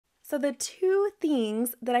So the two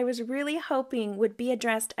things that I was really hoping would be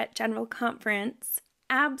addressed at General Conference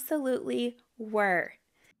absolutely were.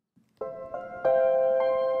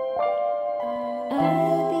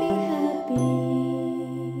 I'll be happy.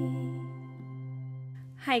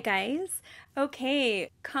 Hi guys. Okay,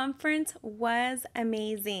 conference was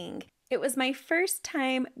amazing. It was my first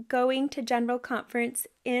time going to General Conference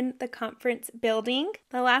in the conference building.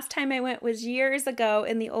 The last time I went was years ago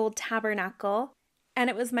in the old tabernacle, and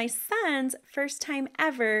it was my son's first time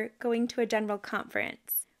ever going to a General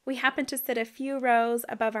Conference. We happened to sit a few rows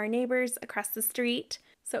above our neighbors across the street,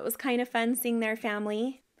 so it was kind of fun seeing their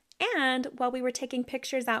family. And while we were taking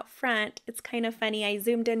pictures out front, it's kind of funny, I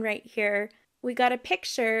zoomed in right here. We got a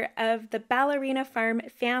picture of the Ballerina Farm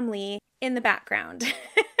family in the background.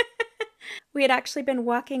 We had actually been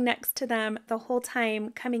walking next to them the whole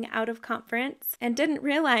time coming out of conference and didn't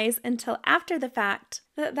realize until after the fact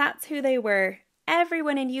that that's who they were.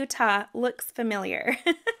 Everyone in Utah looks familiar.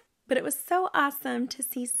 But it was so awesome to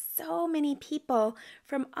see so many people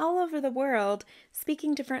from all over the world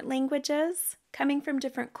speaking different languages, coming from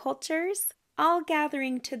different cultures, all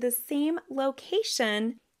gathering to the same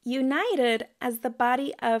location, united as the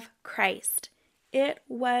body of Christ. It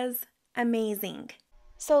was amazing.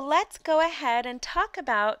 So let's go ahead and talk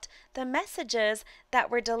about the messages that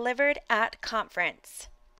were delivered at conference.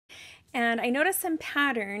 And I noticed some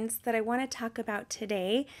patterns that I want to talk about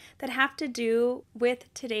today that have to do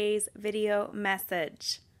with today's video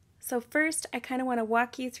message. So first, I kind of want to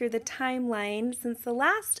walk you through the timeline since the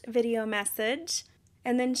last video message,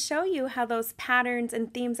 and then show you how those patterns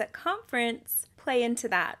and themes at conference play into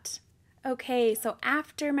that. Okay, so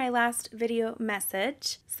after my last video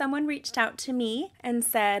message, someone reached out to me and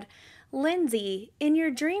said, Lindsay, in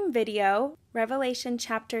your dream video, Revelation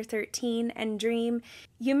chapter 13 and dream,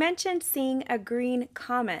 you mentioned seeing a green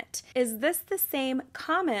comet. Is this the same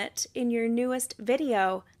comet in your newest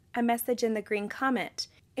video, A Message in the Green Comet?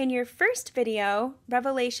 In your first video,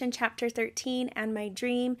 Revelation chapter 13 and my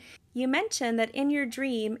dream, you mentioned that in your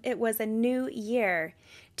dream it was a new year.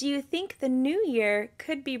 Do you think the new year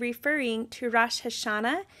could be referring to Rosh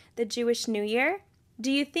Hashanah, the Jewish New Year?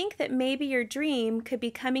 Do you think that maybe your dream could be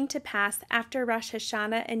coming to pass after Rosh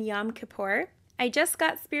Hashanah and Yom Kippur? I just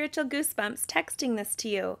got spiritual goosebumps texting this to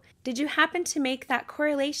you. Did you happen to make that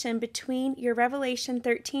correlation between your Revelation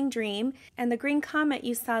 13 dream and the green comet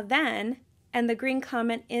you saw then and the green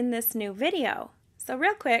comet in this new video? So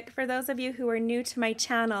real quick, for those of you who are new to my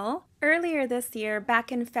channel, earlier this year,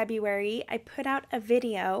 back in February, I put out a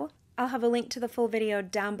video. I'll have a link to the full video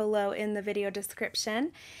down below in the video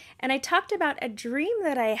description. And I talked about a dream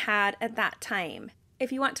that I had at that time.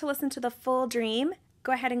 If you want to listen to the full dream,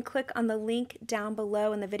 go ahead and click on the link down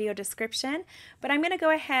below in the video description. But I'm going to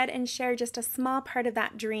go ahead and share just a small part of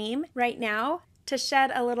that dream right now to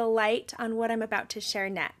shed a little light on what I'm about to share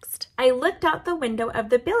next. I looked out the window of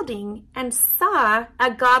the building and saw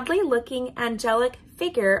a godly-looking angelic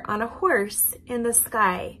figure on a horse in the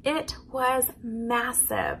sky. It was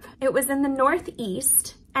massive. It was in the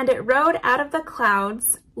northeast, and it rode out of the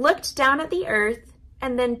clouds, looked down at the earth,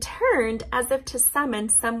 and then turned as if to summon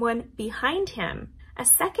someone behind him. A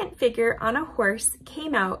second figure on a horse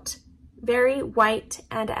came out, very white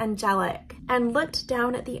and angelic, and looked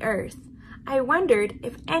down at the earth. I wondered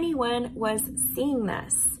if anyone was seeing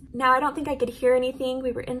this. Now, I don't think I could hear anything.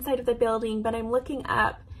 We were inside of the building, but I'm looking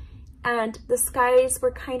up and the skies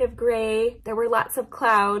were kind of gray. There were lots of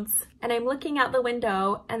clouds, and I'm looking out the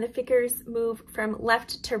window and the figures move from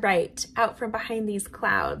left to right out from behind these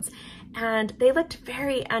clouds. And they looked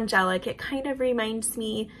very angelic. It kind of reminds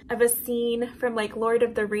me of a scene from like Lord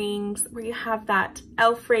of the Rings where you have that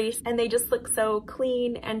elf race and they just look so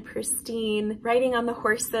clean and pristine riding on the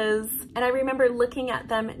horses. And I remember looking at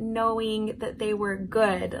them knowing that they were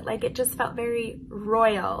good. Like it just felt very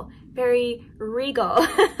royal, very regal,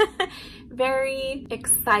 very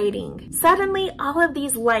exciting. Suddenly all of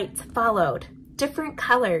these lights followed, different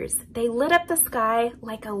colors. They lit up the sky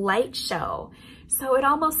like a light show. So it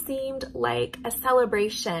almost seemed like a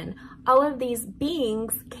celebration. All of these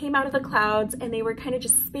beings came out of the clouds and they were kind of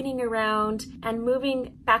just spinning around and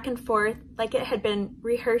moving back and forth like it had been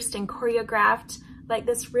rehearsed and choreographed, like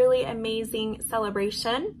this really amazing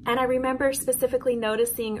celebration. And I remember specifically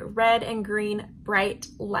noticing red and green bright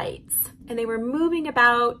lights. And they were moving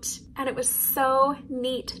about, and it was so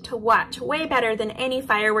neat to watch, way better than any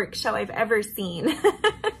fireworks show I've ever seen.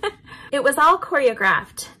 It was all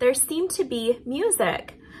choreographed. There seemed to be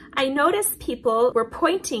music. I noticed people were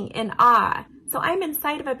pointing in awe. So I'm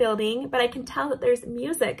inside of a building, but I can tell that there's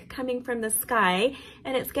music coming from the sky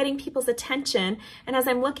and it's getting people's attention. And as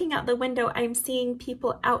I'm looking out the window, I'm seeing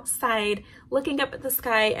people outside looking up at the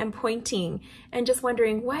sky and pointing and just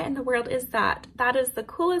wondering, what in the world is that? That is the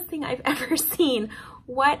coolest thing I've ever seen.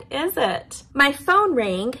 What is it? My phone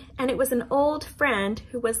rang and it was an old friend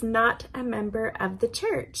who was not a member of the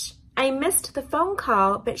church. I missed the phone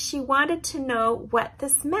call, but she wanted to know what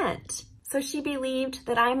this meant. So she believed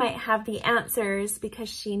that I might have the answers because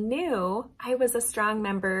she knew I was a strong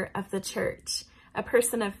member of the church, a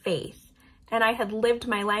person of faith. And I had lived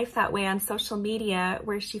my life that way on social media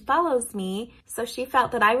where she follows me, so she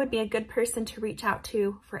felt that I would be a good person to reach out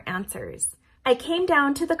to for answers. I came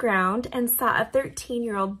down to the ground and saw a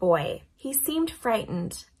 13-year-old boy. He seemed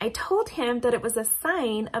frightened. I told him that it was a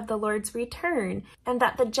sign of the Lord's return and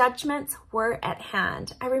that the judgments were at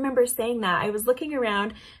hand. I remember saying that. I was looking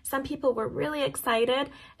around. Some people were really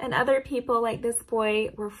excited and other people, like this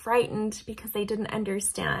boy, were frightened because they didn't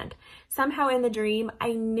understand. Somehow in the dream,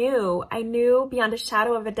 I knew beyond a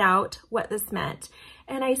shadow of a doubt what this meant.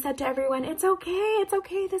 And I said to everyone, it's okay,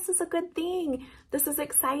 this is a good thing. This is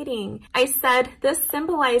exciting. I said, this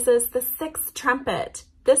symbolizes the sixth trumpet.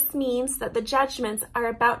 This means that the judgments are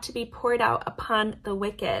about to be poured out upon the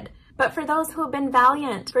wicked. But for those who have been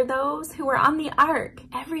valiant, for those who are on the ark,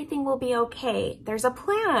 everything will be okay. There's a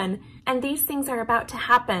plan, and these things are about to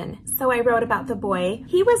happen. So I wrote about the boy.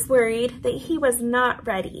 He was worried that he was not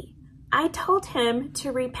ready. I told him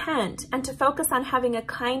to repent and to focus on having a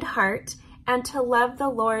kind heart and to love the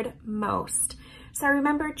Lord most. So I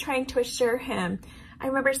remember trying to assure him. I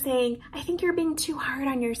remember saying, I think you're being too hard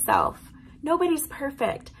on yourself. Nobody's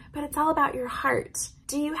perfect, but it's all about your heart.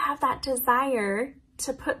 Do you have that desire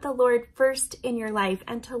to put the Lord first in your life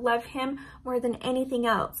and to love him more than anything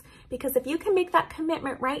else? Because if you can make that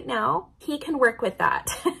commitment right now, he can work with that.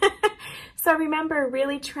 So I remember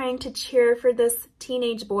really trying to cheer for this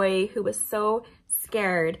teenage boy who was so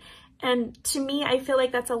scared. And to me, I feel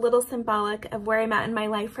like that's a little symbolic of where I'm at in my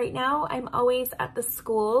life right now. I'm always at the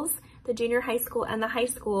schools, the junior high school and the high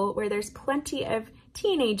school, where there's plenty of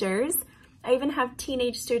teenagers. I even have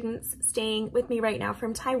teenage students staying with me right now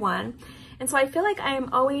from Taiwan. And so I feel like I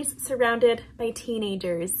am always surrounded by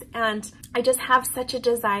teenagers, and I just have such a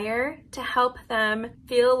desire to help them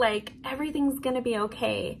feel like everything's gonna be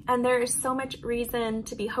okay. And there is so much reason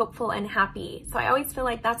to be hopeful and happy. So I always feel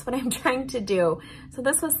like that's what I'm trying to do. So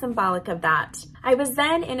this was symbolic of that. I was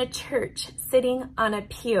then in a church sitting on a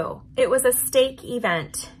pew. It was a stake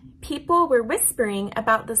event. People were whispering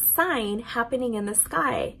about the sign happening in the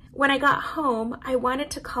sky. When I got home, I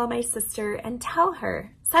wanted to call my sister and tell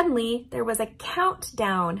her. Suddenly, there was a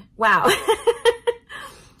countdown. Wow.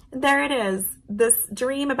 There it is. This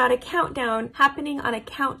dream about a countdown happening on a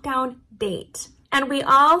countdown date. And we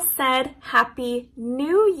all said Happy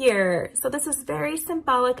New Year. So this is very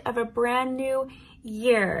symbolic of a brand new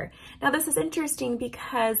year. Now this is interesting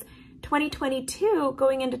because 2022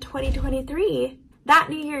 going into 2023, that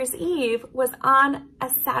New Year's Eve was on a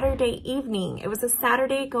Saturday evening. It was a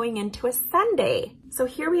Saturday going into a Sunday. So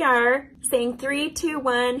here we are saying 3, 2,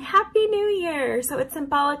 1, Happy New Year. So it's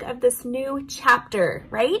symbolic of this new chapter,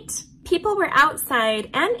 right? People were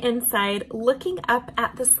outside and inside looking up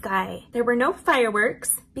at the sky. There were no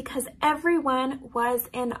fireworks because everyone was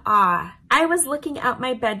in awe. I was looking out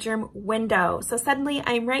my bedroom window. So suddenly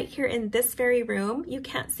I'm right here in this very room. You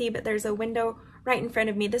can't see, but there's a window right in front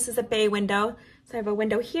of me. This is a bay window. So I have a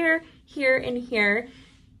window here, here, and here.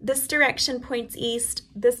 This direction points east.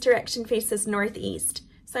 This direction faces northeast.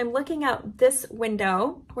 So I'm looking out this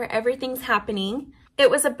window where everything's happening. It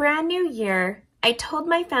was a brand new year. I told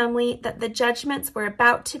my family that the judgments were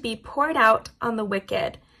about to be poured out on the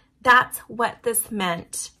wicked. That's what this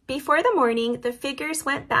meant. Before the morning, the figures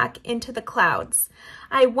went back into the clouds.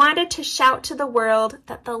 I wanted to shout to the world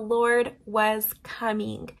that the Lord was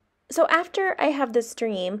coming. So after I have this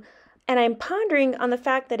dream, and I'm pondering on the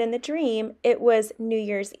fact that in the dream, it was New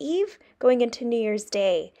Year's Eve going into New Year's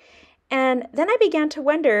Day. And then I began to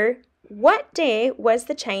wonder, what day was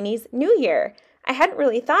the Chinese New Year? I hadn't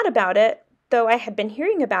really thought about it, though I had been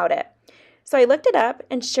hearing about it. So I looked it up,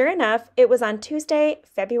 and sure enough, it was on Tuesday,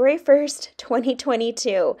 February 1st,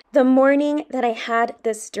 2022, the morning that I had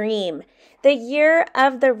this dream. The year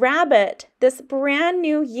of the rabbit, this brand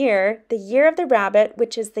new year, the year of the rabbit,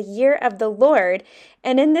 which is the year of the Lord.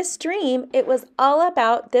 And in this dream, it was all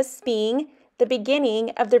about this being the beginning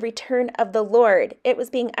of the return of the Lord. It was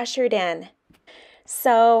being ushered in.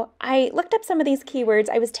 So I looked up some of these keywords.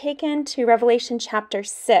 I was taken to Revelation chapter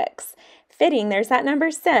 6. Fitting, there's that number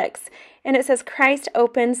 6. And it says Christ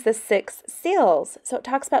opens the 6 seals. So it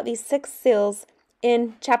talks about these 6 seals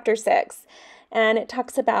in chapter 6. and it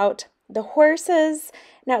talks about the horses.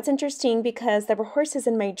 Now it's interesting because there were horses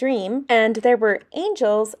in my dream, and there were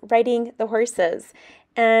angels riding the horses,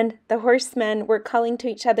 and the horsemen were calling to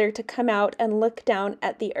each other to come out and look down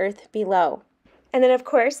at the earth below. And then, of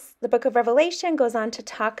course, the book of Revelation goes on to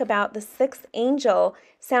talk about the sixth angel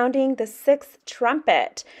sounding the sixth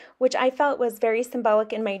trumpet, which I felt was very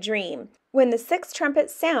symbolic in my dream. When the sixth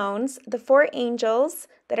trumpet sounds, the four angels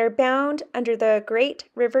that are bound under the great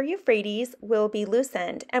river Euphrates will be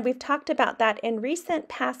loosened. And we've talked about that in recent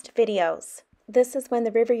past videos. This is when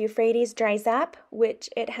the river Euphrates dries up, which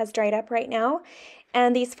it has dried up right now.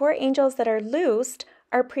 And these four angels that are loosed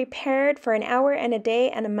are prepared for an hour and a day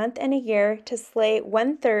and a month and a year to slay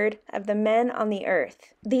 1/3 of the men on the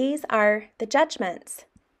earth. These are the judgments.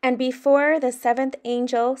 And before the seventh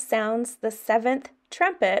angel sounds the seventh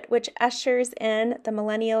trumpet, which ushers in the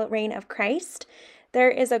millennial reign of Christ, there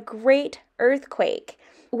is a great earthquake,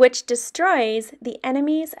 which destroys the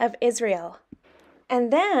enemies of Israel.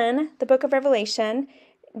 And then the book of Revelation,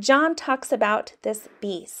 John talks about this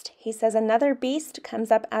beast. He says another beast comes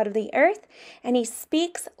up out of the earth, and he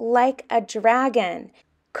speaks like a dragon.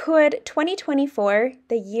 Could 2024,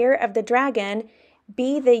 the year of the dragon,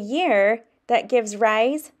 be the year that gives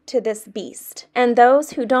rise to this beast? And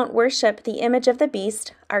those who don't worship the image of the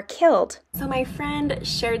beast are killed. So my friend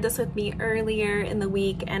shared this with me earlier in the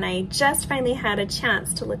week, and I just finally had a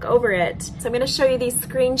chance to look over it. So I'm going to show you these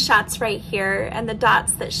screenshots right here and the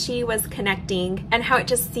dots that she was connecting, and how it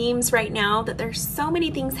just seems right now that there's so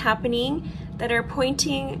many things happening that are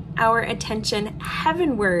pointing our attention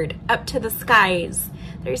heavenward up to the skies.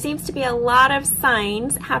 There seems to be a lot of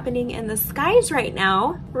signs happening in the skies right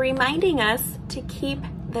now, reminding us to keep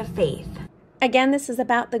the faith. Again, this is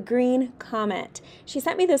about the green comet. She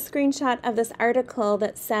sent me this screenshot of this article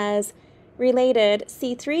that says, related,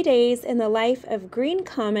 see 3 days in the life of green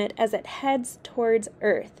comet as it heads towards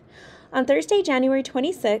Earth. On Thursday, January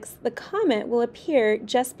 26th, the comet will appear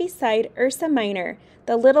just beside Ursa Minor,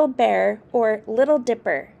 the Little Bear or Little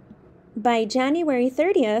Dipper. By January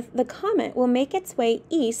 30th, the comet will make its way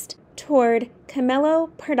east toward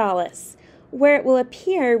Camelopardalis, where it will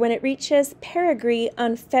appear when it reaches Perigee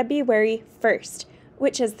on February 1st,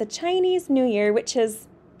 which is the Chinese New Year, which is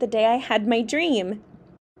the day I had my dream.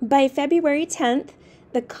 By February 10th,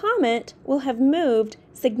 the comet will have moved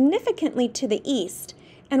significantly to the east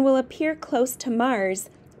and will appear close to Mars,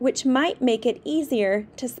 which might make it easier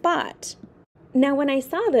to spot. Now, when I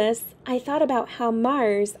saw this, I thought about how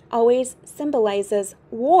Mars always symbolizes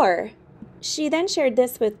war. She then shared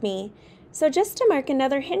this with me. So just to mark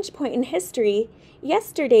another hinge point in history,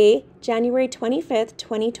 yesterday, January 25th,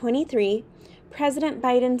 2023, President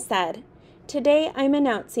Biden said, "Today I'm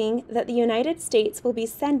announcing that the United States will be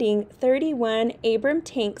sending 31 Abrams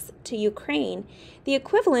tanks to Ukraine, the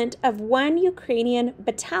equivalent of 1 Ukrainian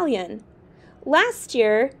battalion." Last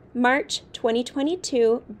year, March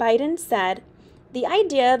 2022, Biden said, "The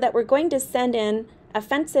idea that we're going to send in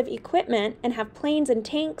offensive equipment and have planes and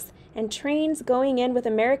tanks and trains going in with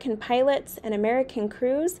American pilots and American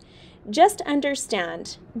crews, just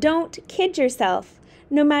understand, don't kid yourself.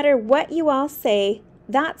 No matter what you all say,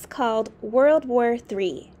 that's called World War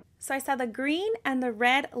III." So I saw the green and the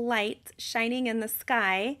red lights shining in the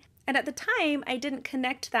sky. And at the time, I didn't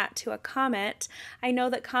connect that to a comet. I know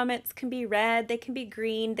that comets can be red, they can be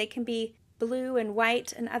green, they can be blue and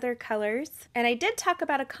white and other colors. And I did talk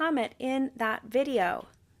about a comet in that video.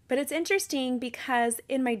 But it's interesting because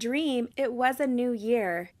in my dream, it was a new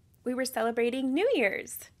year. We were celebrating New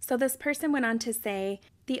Year's. So this person went on to say,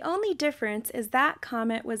 the only difference is that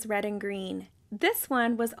comet was red and green. This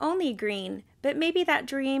one was only green, but maybe that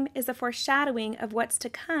dream is a foreshadowing of what's to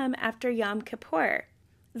come after Yom Kippur.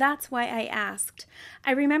 That's why I asked.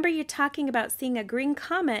 I remember you talking about seeing a green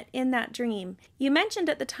comet in that dream. You mentioned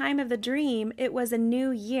at the time of the dream it was a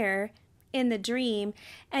new year in the dream,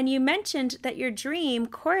 and you mentioned that your dream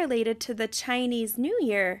correlated to the Chinese New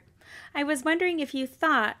Year. I was wondering if you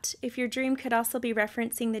thought if your dream could also be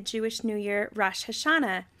referencing the Jewish New Year, Rosh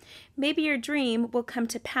Hashanah. Maybe your dream will come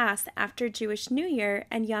to pass after Jewish New Year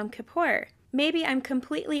and Yom Kippur. Maybe I'm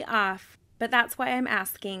completely off, but that's why I'm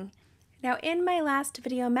asking. Now, in my last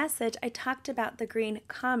video message, I talked about the green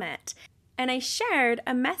comet, and I shared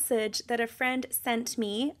a message that a friend sent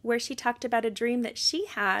me where she talked about a dream that she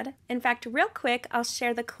had. In fact, real quick, I'll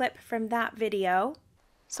share the clip from that video.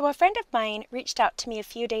 So a friend of mine reached out to me a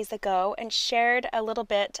few days ago and shared a little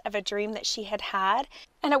bit of a dream that she had had.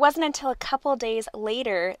 And it wasn't until a couple days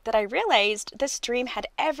later that I realized this dream had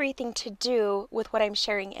everything to do with what I'm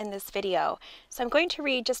sharing in this video. So I'm going to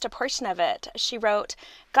read just a portion of it. She wrote,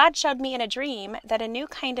 "God showed me in a dream that a new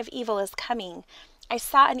kind of evil is coming. I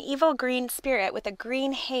saw an evil green spirit with a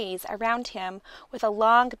green haze around him with a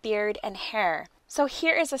long beard and hair. So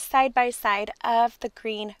here is a side-by-side of the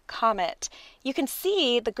green comet. You can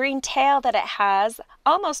see the green tail that it has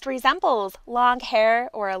almost resembles long hair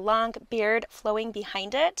or a long beard flowing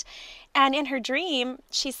behind it. And in her dream,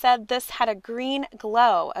 she said this had a green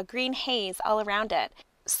glow, a green haze all around it.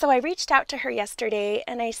 So I reached out to her yesterday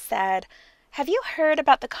and I said, "Have you heard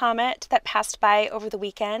about the comet that passed by over the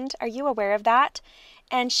weekend? Are you aware of that?"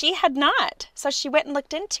 And she had not. So she went and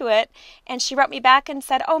looked into it and she wrote me back and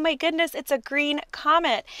said, "Oh my goodness, it's a green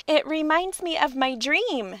comet. It reminds me of my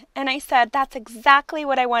dream." And I said, "That's exactly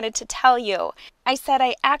what I wanted to tell you." I said,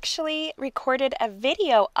 "I actually recorded a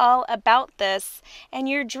video all about this and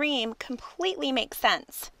your dream completely makes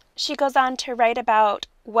sense." She goes on to write about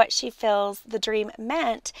what she feels the dream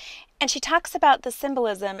meant. And she talks about the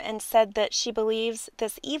symbolism and said that she believes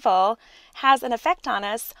this evil has an effect on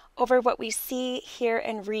us over what we see, hear,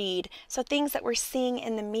 and read. So things that we're seeing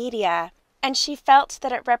in the media. And she felt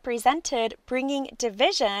that it represented bringing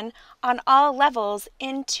division on all levels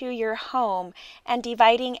into your home and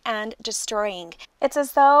dividing and destroying. It's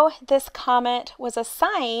as though this comet was a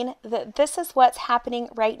sign that this is what's happening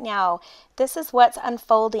right now. This is what's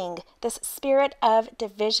unfolding, this spirit of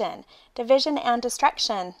division and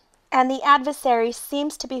destruction. And the adversary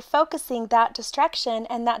seems to be focusing that destruction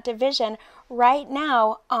and that division right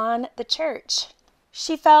now on the church.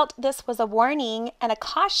 She felt this was a warning and a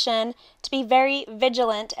caution to be very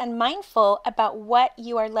vigilant and mindful about what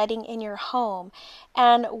you are letting in your home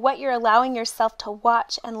and what you're allowing yourself to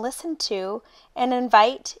watch and listen to and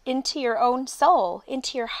invite into your own soul,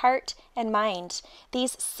 into your heart and mind.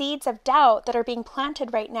 These seeds of doubt that are being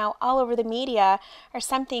planted right now all over the media are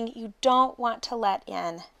something you don't want to let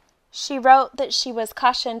in. She wrote that she was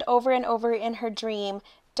cautioned over and over in her dream,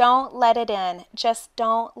 "Don't let it in, just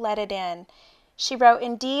don't let it in." She wrote,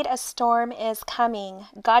 "Indeed, a storm is coming.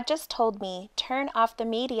 God just told me, turn off the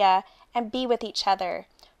media and be with each other.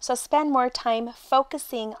 So spend more time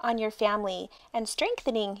focusing on your family and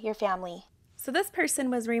strengthening your family." So this person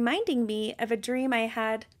was reminding me of a dream I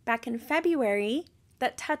had back in February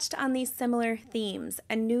that touched on these similar themes.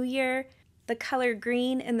 A new year, the color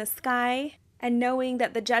green in the sky, and knowing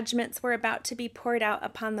that the judgments were about to be poured out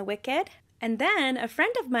upon the wicked. And then a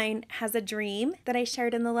friend of mine has a dream that I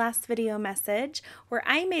shared in the last video message where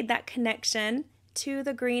I made that connection to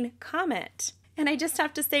the green comet. And I just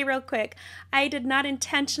have to say real quick, I did not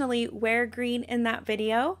intentionally wear green in that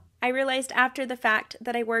video. I realized after the fact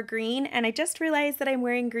that I wore green, and I just realized that I'm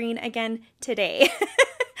wearing green again today.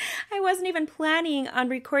 I wasn't even planning on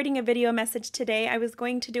recording a video message today. I was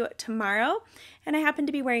going to do it tomorrow, and I happened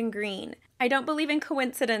to be wearing green. I don't believe in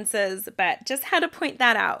coincidences, but just had to point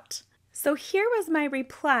that out. So here was my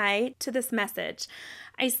reply to this message.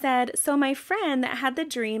 I said, "So my friend that had the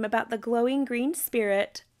dream about the glowing green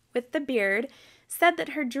spirit with the beard said that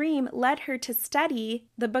her dream led her to study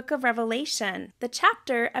the book of Revelation, the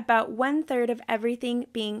chapter about 1/3 of everything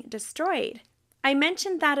being destroyed. I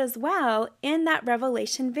mentioned that as well in that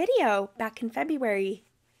Revelation video back in February.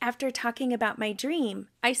 After talking about my dream,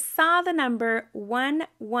 I saw the number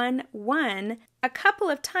 111 a couple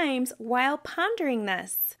of times while pondering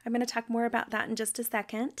this. I'm going to talk more about that in just a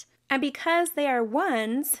second. And because they are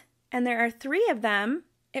ones, and there are 3 of them,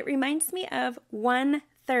 it reminds me of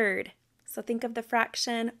 1/3. So think of the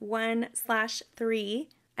fraction 1/3.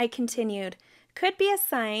 I continued, "Could be a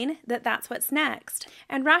sign that that's what's next.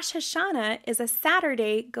 And Rosh Hashanah is a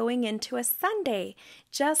Saturday going into a Sunday,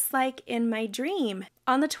 just like in my dream.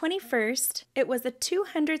 On the 21st, it was the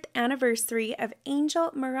 200th anniversary of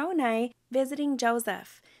Angel Moroni visiting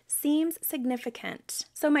Joseph. Seems significant."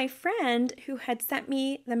 So my friend who had sent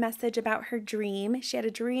me the message about her dream, she had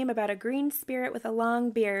a dream about a green spirit with a long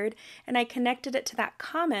beard, and I connected it to that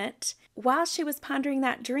comet. While she was pondering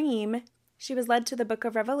that dream, she was led to the book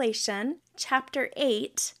of Revelation, chapter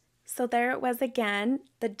 8. So there it was again,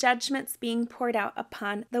 the judgments being poured out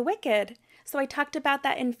upon the wicked. So I talked about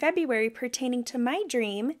that in February pertaining to my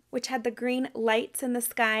dream, which had the green lights in the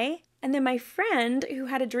sky. And then my friend who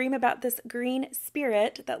had a dream about this green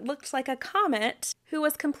spirit that looked like a comet, who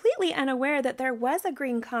was completely unaware that there was a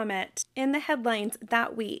green comet in the headlines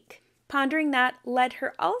that week. Pondering that led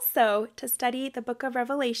her also to study the book of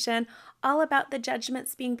Revelation, all about the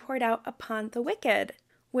judgments being poured out upon the wicked,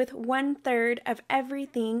 with 1/3 of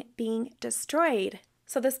everything being destroyed.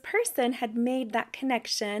 So this person had made that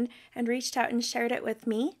connection and reached out and shared it with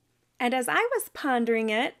me. And as I was pondering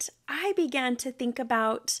it, I began to think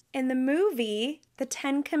about in the movie, The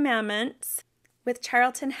 10 Commandments, with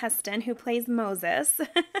Charlton Heston, who plays Moses,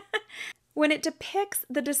 when it depicts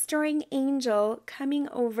the destroying angel coming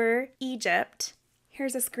over Egypt,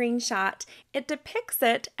 here's a screenshot. It depicts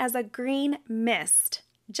it as a green mist,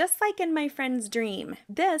 just like in my friend's dream.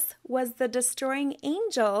 This was the destroying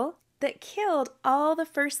angel that killed all the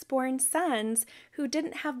firstborn sons who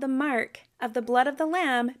didn't have the mark of the blood of the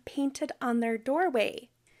Lamb painted on their doorway.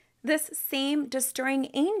 This same destroying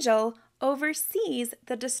angel oversees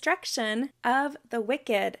the destruction of the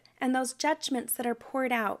wicked and those judgments that are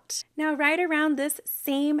poured out. Now, right around this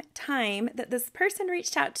same time that this person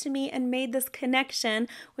reached out to me and made this connection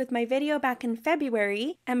with my video back in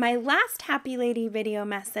February and my last Happy Lady video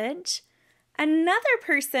message, another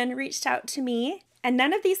person reached out to me, and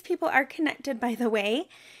none of these people are connected, by the way,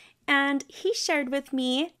 and he shared with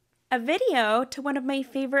me a video to one of my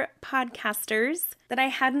favorite podcasters that I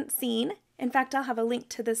hadn't seen. In fact, I'll have a link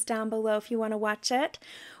to this down below if you want to watch it,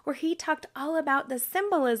 where he talked all about the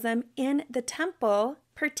symbolism in the temple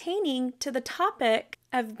pertaining to the topic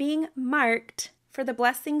of being marked for the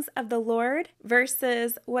blessings of the Lord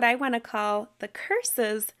versus what I want to call the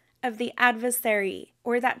curses of the adversary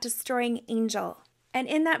or that destroying angel. And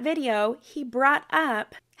in that video, he brought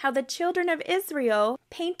up how the children of Israel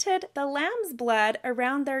painted the lamb's blood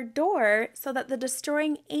around their door so that the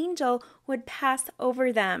destroying angel would pass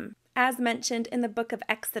over them, as mentioned in the book of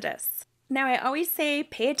Exodus. Now, I always say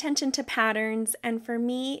pay attention to patterns, and for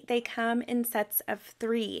me, they come in sets of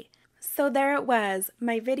 3. So there it was,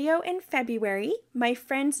 my video in February, my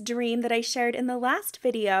friend's dream that I shared in the last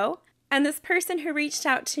video, and this person who reached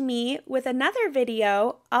out to me with another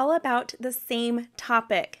video all about the same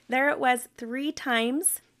topic. There it was 3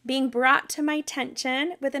 times being brought to my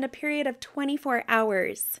attention within a period of 24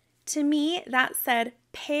 hours. To me, that said,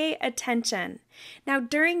 pay attention. Now,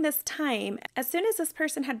 during this time, as soon as this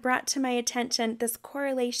person had brought to my attention this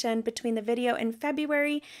correlation between the video in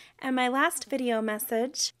February and my last video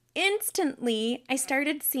message, instantly I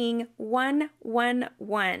started seeing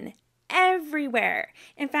 111 everywhere.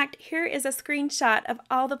 In fact, here is a screenshot of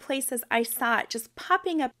all the places I saw it just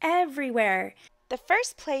popping up everywhere. The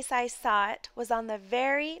first place I saw it was on the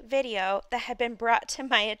very video that had been brought to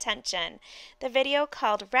my attention, the video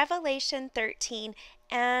called Revelation 13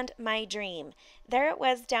 and My Dream. There it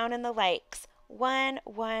was down in the likes,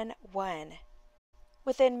 111.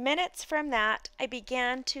 Within minutes from that, I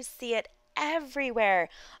began to see it everywhere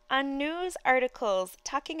on news articles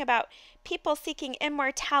talking about people seeking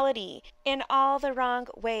immortality in all the wrong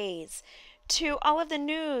ways, to all of the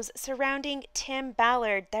news surrounding Tim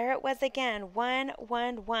Ballard. There it was again,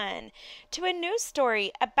 111, to a news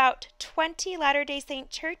story about 20 Latter-day Saint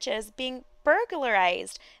churches being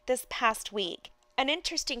burglarized this past week. An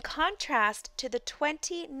interesting contrast to the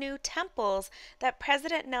 20 new temples that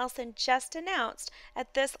President Nelson just announced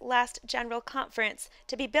at this last general conference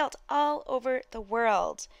to be built all over the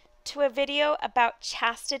world. To a video about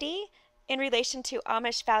chastity in relation to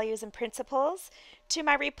Amish values and principles, to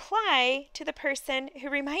my reply to the person who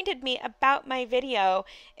reminded me about my video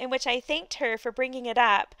in which I thanked her for bringing it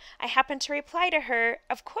up. I happened to reply to her,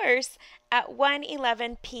 of course, at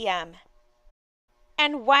 1:11 p.m.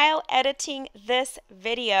 And while editing this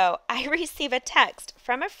video, I receive a text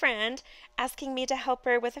from a friend asking me to help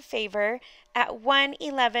her with a favor at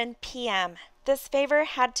 1:11 p.m. This favor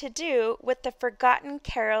had to do with the Forgotten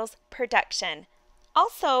Carols production.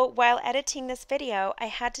 Also, while editing this video, I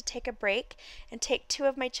had to take a break and take 2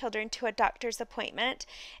 of my children to a doctor's appointment.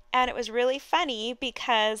 And it was really funny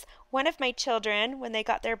because one of my children, when they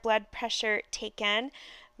got their blood pressure taken,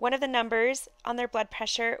 one of the numbers on their blood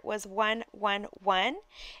pressure was 111,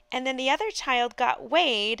 and then the other child got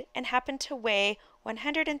weighed and happened to weigh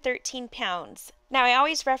 113 pounds. Now, I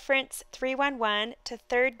always reference 311 to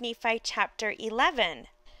 3 Nephi chapter 11.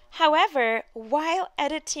 However, while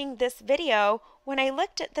editing this video, when I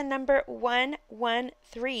looked at the number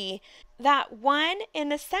 113, that 1 in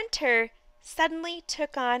the center suddenly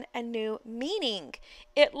took on a new meaning.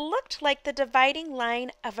 It looked like the dividing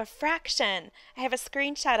line of a fraction. I have a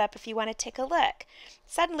screenshot up if you want to take a look.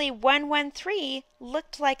 Suddenly 113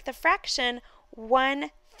 looked like the fraction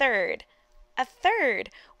 1/3. A third,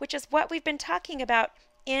 which is what we've been talking about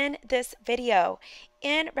in this video,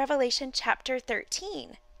 in Revelation chapter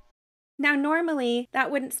 13. Now, normally that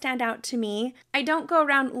wouldn't stand out to me. I don't go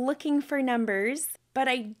around looking for numbers, but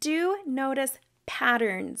I do notice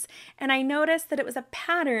patterns. And I noticed that it was a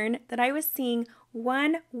pattern that I was seeing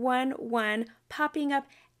 111 popping up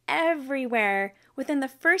everywhere within the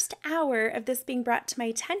first hour of this being brought to my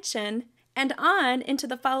attention and on into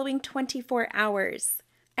the following 24 hours.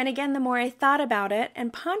 And again, the more I thought about it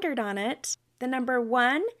and pondered on it, the number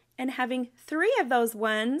 1 and having 3 of those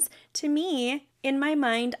ones, to me, in my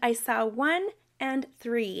mind, I saw 1 and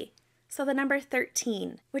 3. So the number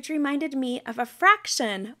 13, which reminded me of a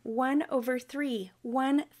fraction, 1/3,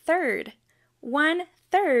 1/3.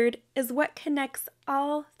 1/3 is what connects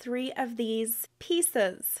all three of these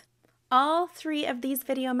pieces. All three of these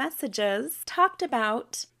video messages talked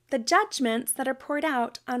about the judgments that are poured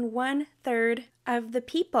out on 1/3 of the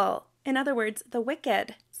people. In other words, the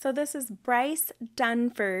wicked. So this is Bryce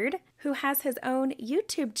Dunford, who has his own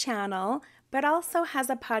YouTube channel, but also has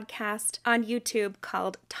a podcast on YouTube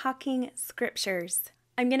called Talking Scriptures.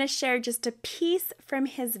 I'm going to share just a piece from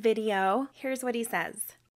his video. Here's what he says.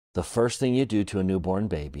 The first thing you do to a newborn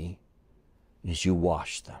baby is you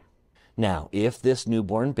wash them. Now, if this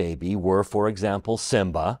newborn baby were, for example,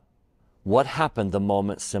 Simba, what happened the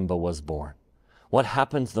moment Simba was born? What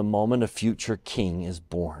happens the moment a future king is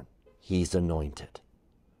born? He's anointed.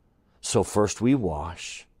 So first we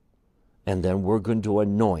wash, and then we're going to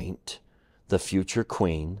anoint the future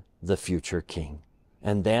queen, the future king.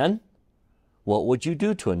 And then, what would you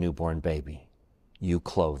do to a newborn baby? You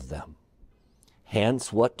clothe them.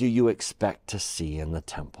 Hence, what do you expect to see in the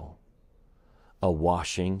temple? A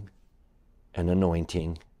washing, an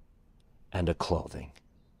anointing, and a clothing.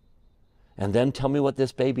 And then tell me what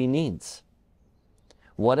this baby needs.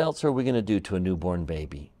 What else are we going to do to a newborn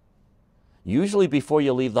baby? Usually before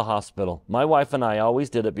you leave the hospital. My wife and I always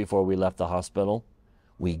did it before we left the hospital.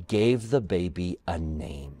 We gave the baby a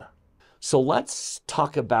name. So let's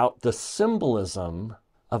talk about the symbolism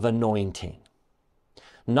of anointing.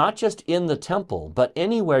 Not just in the temple, but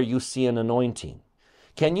anywhere you see an anointing.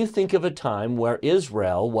 Can you think of a time where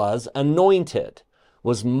Israel was anointed,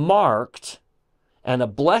 was marked, and a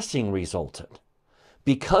blessing resulted?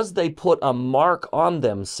 Because they put a mark on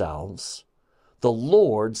themselves, the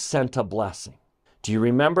Lord sent a blessing. Do you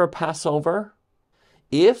remember Passover?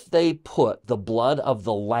 If they put the blood of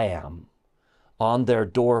the lamb on their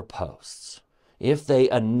doorposts, if they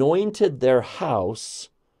anointed their house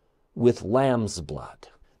with lamb's blood,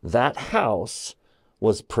 that house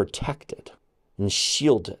was protected and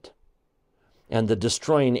shielded, and the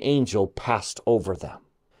destroying angel passed over them.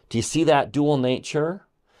 Do you see that dual nature?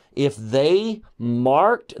 If they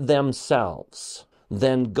marked themselves,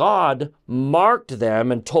 then God marked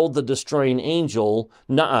them and told the destroying angel,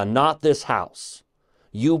 "Nuh-uh, not this house.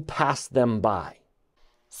 You pass them by."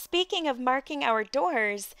 Speaking of marking our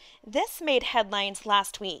doors, this made headlines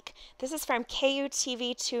last week. This is from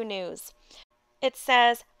KUTV2 News. It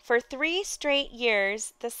says, for 3 straight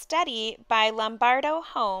years, the study by Lombardo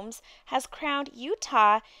Homes has crowned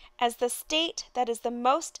Utah as the state that is the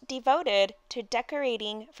most devoted to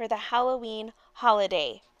decorating for the Halloween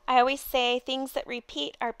holiday. I always say things that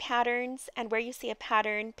repeat are patterns, and where you see a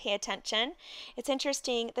pattern, pay attention. It's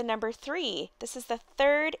interesting, the number 3. This is the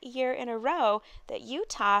 3rd year in a row that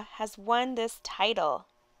Utah has won this title.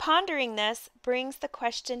 Pondering this brings the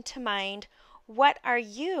question to mind, what are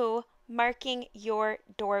you marking your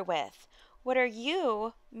door with? What are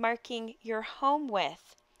you marking your home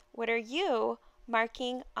with? What are you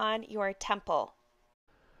marking on your temple?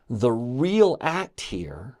 The real act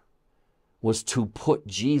here was to put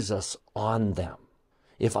Jesus on them.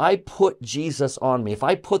 If I put Jesus on me, if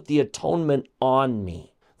I put the atonement on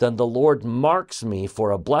me, then the Lord marks me for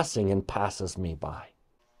a blessing and passes me by.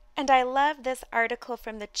 And I love this article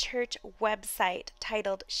from the church website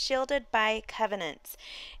titled Shielded by Covenants.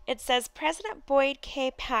 It says President Boyd K.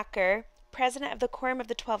 Packer, president of the Quorum of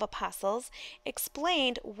the 12 Apostles,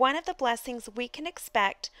 explained one of the blessings we can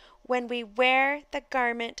expect when we wear the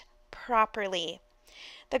garment properly.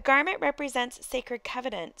 The garment represents sacred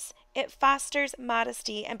covenants. It fosters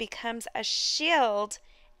modesty and becomes a shield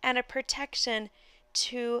and a protection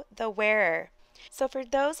to the wearer. So for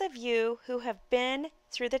those of you who have been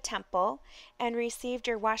through the temple and received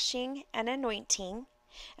your washing and anointing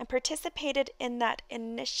and participated in that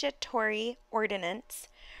initiatory ordinance,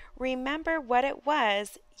 remember what it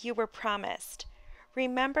was you were promised.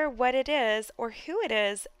 Remember what it is or who it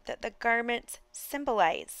is that the garments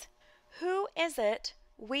symbolize. Who is it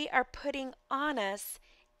we are putting on us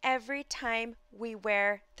every time we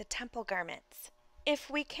wear the temple garments?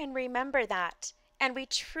 If we can remember that, and we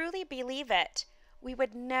truly believe it, we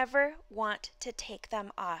would never want to take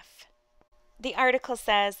them off. The article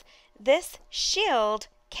says, this shield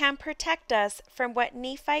can protect us from what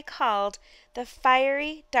Nephi called the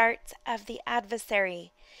fiery darts of the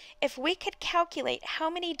adversary. If we could calculate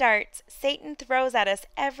how many darts Satan throws at us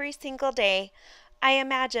every single day, I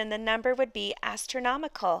imagine the number would be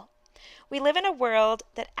astronomical. We live in a world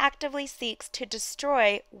that actively seeks to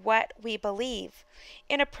destroy what we believe.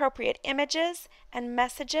 Inappropriate images and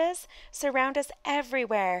messages surround us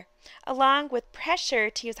everywhere, along with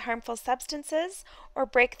pressure to use harmful substances or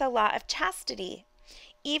break the law of chastity.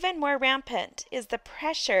 Even more rampant is the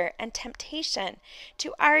pressure and temptation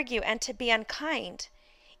to argue and to be unkind,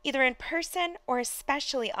 either in person or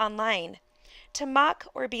especially online, to mock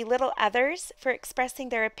or belittle others for expressing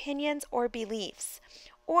their opinions or beliefs,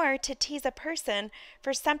 or to tease a person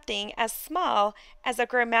for something as small as a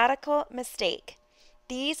grammatical mistake.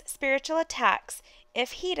 These spiritual attacks,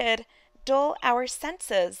 if heeded, dull our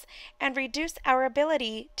senses and reduce our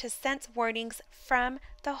ability to sense warnings from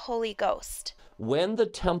the Holy Ghost. When the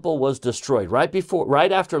temple was destroyed, right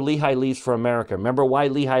after Lehi leaves for America, remember why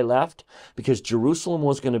Lehi left? Because Jerusalem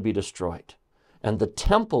was going to be destroyed, and the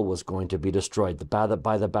temple was going to be destroyed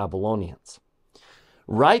by the Babylonians.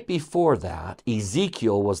 Right before that,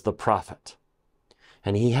 Ezekiel was the prophet,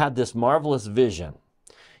 and he had this marvelous vision.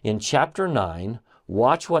 In chapter 9,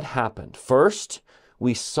 watch what happened. First,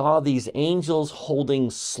 we saw these angels holding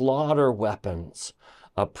slaughter weapons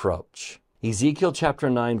approach. Ezekiel chapter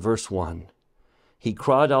 9, verse 1. He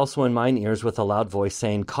cried also in mine ears with a loud voice,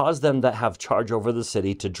 saying, cause them that have charge over the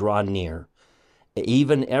city to draw near,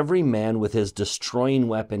 even every man with his destroying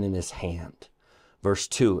weapon in his hand. Verse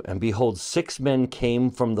 2, and behold, 6 men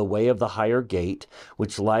came from the way of the higher gate,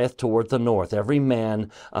 which lieth toward the north, every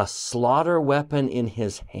man a slaughter weapon in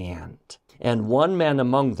his hand. And one man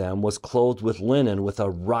among them was clothed with linen, with a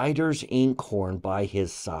writer's inkhorn by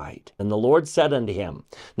his side. And the Lord said unto him,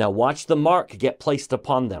 now watch the mark get placed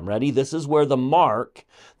upon them. Ready? This is where the mark,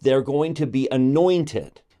 they're going to be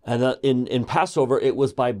anointed. And in Passover, it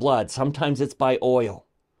was by blood. Sometimes it's by oil.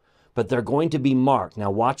 But they're going to be marked. Now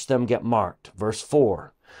watch them get marked. Verse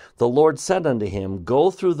 4, the Lord said unto him, go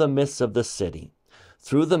through the midst of the city,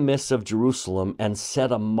 through the midst of Jerusalem, and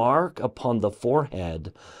set a mark upon the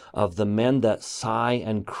forehead of the men that sigh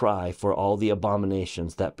and cry for all the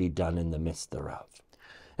abominations that be done in the midst thereof.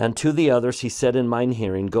 And to the others he said in mine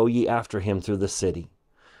hearing, go ye after him through the city,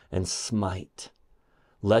 and smite.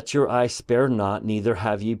 Let your eye spare not, neither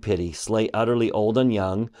have ye pity. Slay utterly old and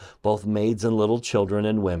young, both maids and little children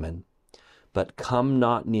and women. But come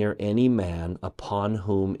not near any man upon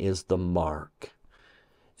whom is the mark,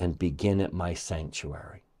 and begin at my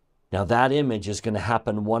sanctuary. Now that image is going to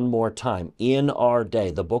happen one more time in our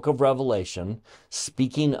day. The book of Revelation,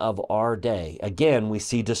 speaking of our day, again, we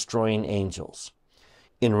see destroying angels.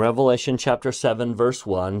 In Revelation chapter 7, verse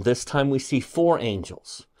 1, this time we see 4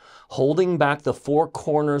 angels holding back the 4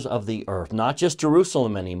 corners of the earth, not just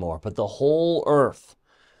Jerusalem anymore, but the whole earth,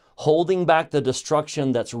 holding back the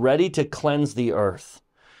destruction that's ready to cleanse the earth.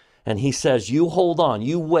 And he says, you hold on,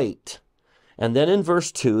 you wait. And then in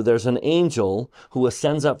verse 2, there's an angel who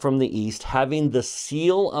ascends up from the east, having the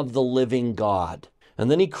seal of the living God. And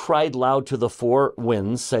then he cried loud to the 4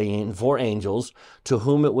 winds, saying, 4 angels, to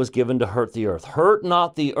whom it was given to hurt the earth. Hurt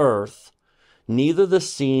not the earth, neither the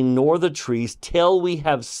sea nor the trees, till we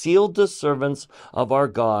have sealed the servants of our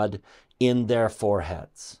God in their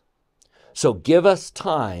foreheads. So give us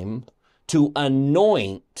time to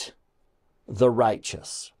anoint the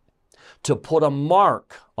righteous, to put a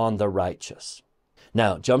mark on the righteous.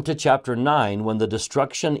 Now, jump to chapter 9, when the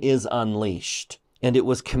destruction is unleashed. And it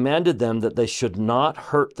was commanded them that they should not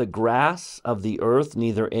hurt the grass of the earth,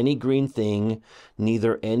 neither any green thing,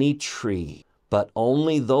 neither any tree, but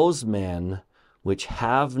only those men which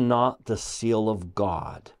have not the seal of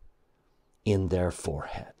God in their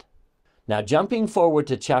forehead. Now, jumping forward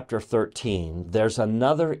to chapter 13, there's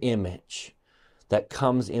another image that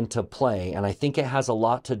comes into play, and I think it has a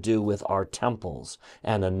lot to do with our temples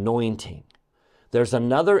and anointing. There's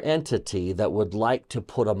another entity that would like to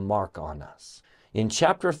put a mark on us. In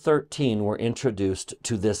chapter 13, we're introduced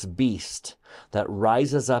to this beast that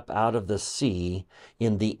rises up out of the sea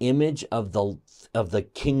in the image of the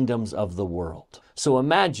kingdoms of the world. So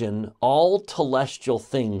imagine all telestial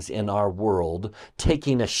things in our world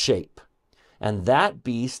taking a shape. And that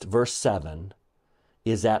beast, verse 7,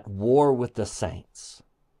 is at war with the saints.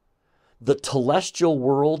 The telestial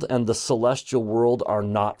world and the celestial world are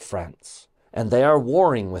not friends, and they are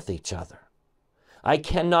warring with each other. I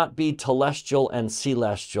cannot be telestial and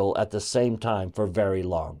celestial at the same time for very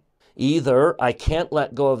long. Either I can't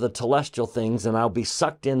let go of the telestial things and I'll be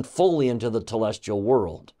sucked in fully into the telestial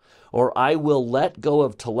world, or I will let go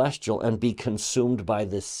of telestial and be consumed by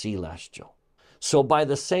this celestial. So by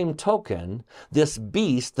the same token, this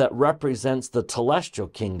beast that represents the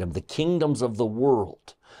telestial kingdom, the kingdoms of the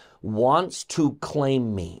world, wants to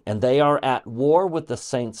claim me, and they are at war with the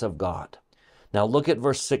saints of God. Now look at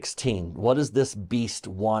verse 16. What does this beast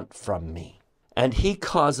want from me? And he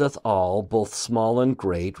causeth all, both small and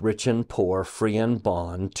great, rich and poor, free and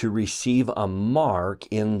bond, to receive a mark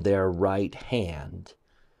in their right hand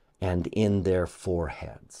and in their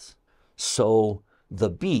foreheads. So The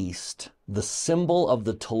beast, the symbol of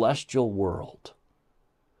the telestial world,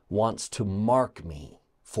 wants to mark me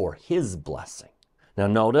for his blessing. Now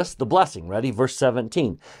notice the blessing. Ready? Verse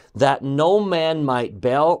 17. That no man might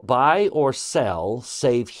buy or sell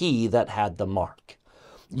save he that had the mark.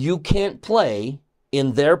 You can't play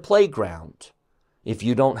in their playground if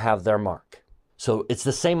you don't have their mark. So it's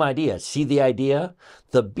the same idea. See the idea?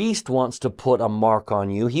 The beast wants to put a mark on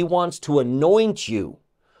you. He wants to anoint you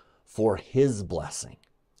for his blessing.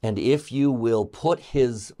 And if you will put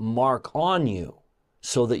his mark on you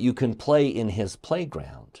so that you can play in his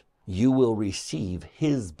playground, you will receive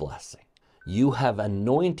his blessing. You have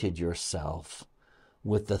anointed yourself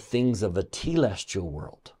with the things of a telestial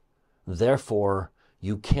world. Therefore,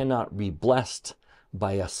 you cannot be blessed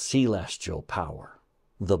by a celestial power.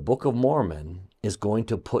 The Book of Mormon is going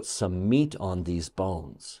to put some meat on these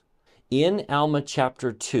bones. In Alma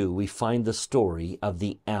chapter 2, we find the story of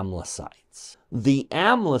the Amlicites. The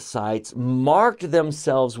Amlicites marked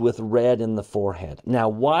themselves with red in the forehead. Now,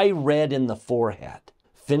 why red in the forehead?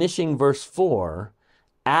 Finishing verse 4,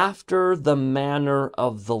 after the manner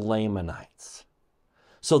of the Lamanites.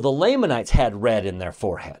 So the Lamanites had red in their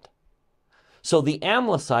forehead. So the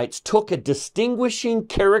Amlicites took a distinguishing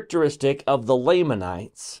characteristic of the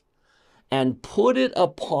Lamanites and put it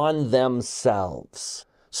upon themselves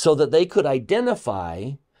so that they could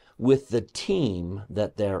identify with the team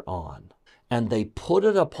that they're on. And they put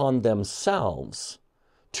it upon themselves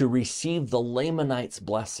to receive the Lamanites'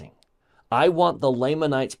 blessing. I want the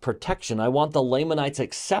Lamanites' protection. I want the Lamanites'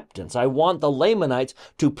 acceptance. I want the Lamanites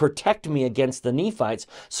to protect me against the Nephites,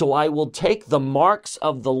 so I will take the marks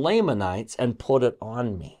of the Lamanites and put it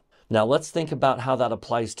on me. Now let's think about how that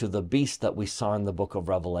applies to the beast that we saw in the book of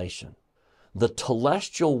Revelation. The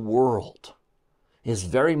telestial world is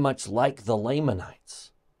very much like the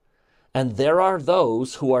Lamanites. And there are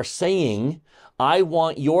those who are saying, I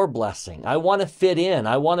want your blessing. I want to fit in.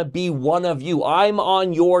 I want to be one of you. I'm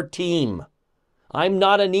on your team. I'm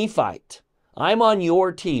not a Nephite. I'm on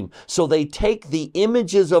your team. So they take the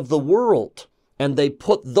images of the world and they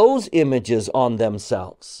put those images on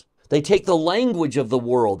themselves. They take the language of the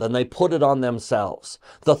world and they put it on themselves.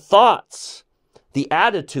 The thoughts, the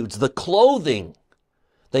attitudes, the clothing.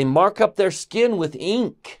 They mark up their skin with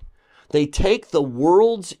ink. They take the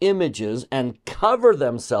world's images and cover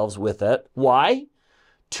themselves with it. Why?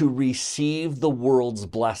 To receive the world's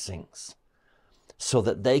blessings so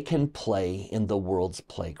that they can play in the world's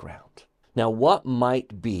playground. Now, what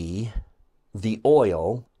might be the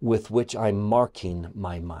oil with which I'm marking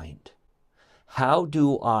my mind? How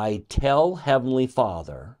do I tell Heavenly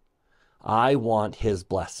Father I want his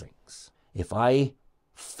blessings? If I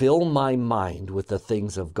fill my mind with the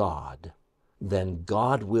things of God, then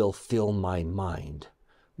God will fill my mind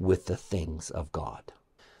with the things of God.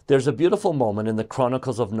 There's a beautiful moment in the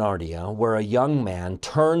Chronicles of Narnia where a young man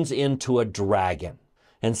turns into a dragon.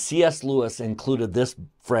 And C.S. Lewis included this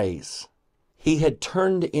phrase. He had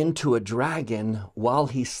turned into a dragon while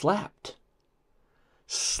he slept,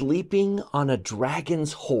 sleeping on a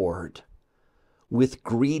dragon's hoard with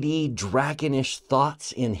greedy, dragonish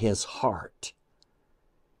thoughts in his heart.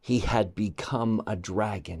 He had become a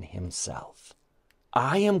dragon himself.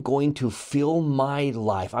 I am going to fill my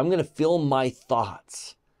life. I'm going to fill my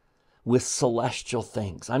thoughts with celestial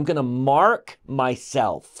things. I'm going to mark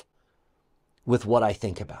myself with what I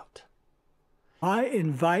think about. I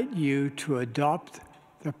invite you to adopt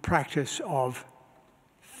the practice of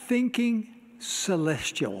thinking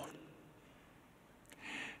celestial.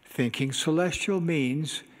 Thinking celestial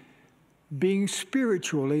means being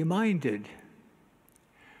spiritually minded.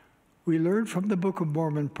 We learn from the Book of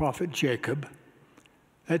Mormon prophet Jacob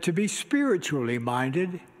that to be spiritually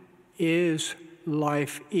minded is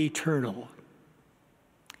life eternal.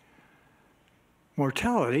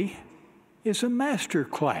 Mortality is a master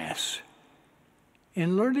class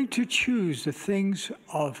in learning to choose the things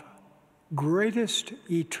of greatest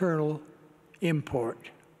eternal import.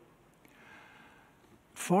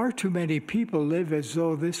 Far too many people live as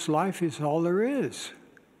though this life is all there is.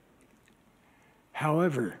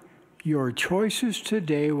 However, your choices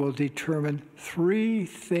today will determine three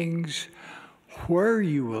things: where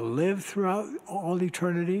you will live throughout all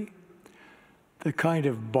eternity, the kind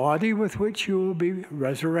of body with which you will be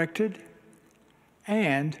resurrected,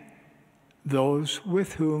 and those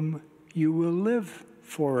with whom you will live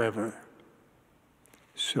forever.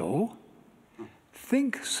 So,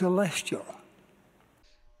 think celestial.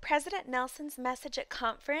 President Nelson's message at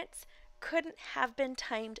conference couldn't have been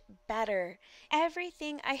timed better.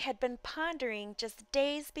 Everything I had been pondering just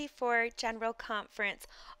days before General Conference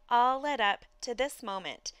all led up to this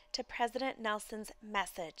moment, to President Nelson's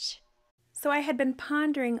message. So I had been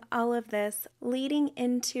pondering all of this leading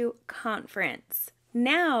into conference.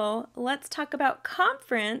 Now let's talk about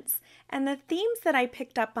conference and the themes that I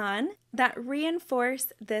picked up on that reinforce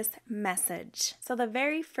this message. So the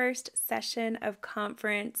very first session of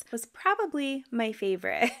conference was probably my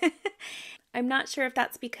favorite. I'm not sure if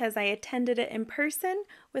that's because I attended it in person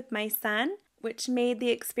with my son, which made the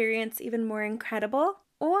experience even more incredible,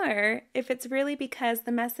 or if it's really because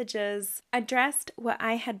the messages addressed what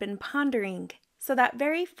I had been pondering. So that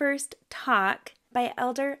very first talk by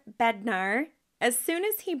Elder Bednar, as soon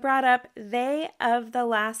as he brought up they of the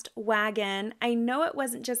last wagon, I know it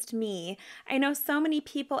wasn't just me. I know so many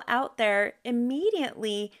people out there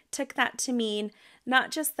immediately took that to mean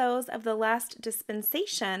not just those of the last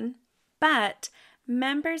dispensation, but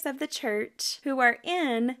members of the church who are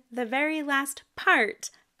in the very last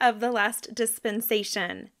part of the last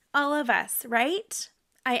dispensation. All of us, right?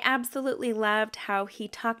 I absolutely loved how he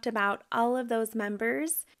talked about all of those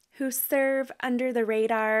members who serve under the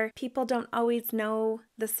radar. People don't always know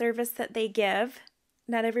the service that they give.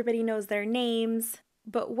 Not everybody knows their names,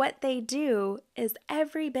 but what they do is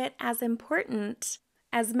every bit as important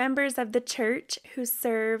as members of the church who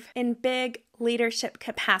serve in big leadership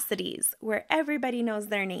capacities where everybody knows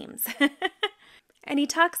their names. And he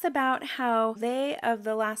talks about how they of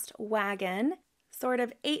the last wagon sort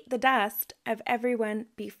of ate the dust of everyone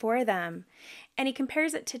before them. And he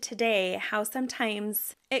compares it to today, how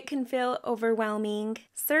sometimes it can feel overwhelming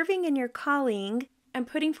serving in your calling and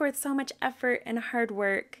putting forth so much effort and hard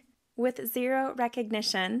work with zero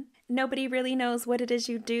recognition. Nobody really knows what it is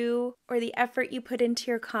you do or the effort you put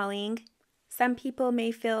into your calling. Some people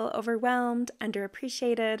may feel overwhelmed,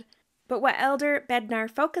 underappreciated. But what Elder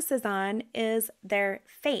Bednar focuses on is their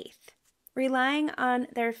faith, relying on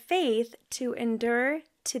their faith to endure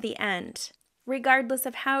to the end, regardless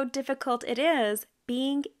of how difficult it is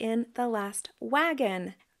being in the last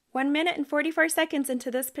wagon. 1 minute and 44 seconds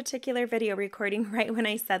into this particular video recording, right when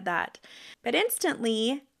I said that. But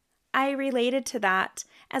instantly, I related to that,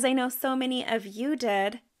 as I know so many of you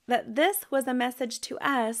did, that this was a message to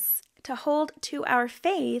us to hold to our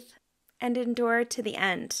faith and endure to the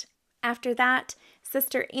end. After that,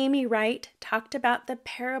 Sister Amy Wright talked about the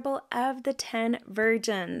parable of the 10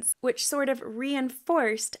 virgins, which sort of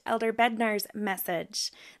reinforced Elder Bednar's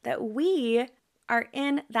message that we are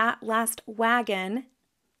in that last wagon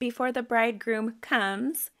before the bridegroom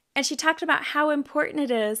comes. And she talked about how important it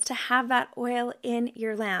is to have that oil in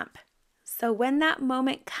your lamp. So when that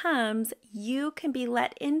moment comes, you can be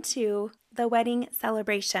let into the wedding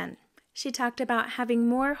celebration. She talked about having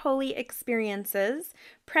more holy experiences,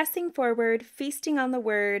 pressing forward, feasting on the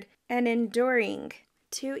word, and enduring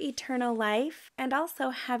to eternal life, and also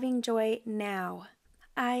having joy now.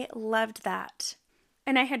 I loved that.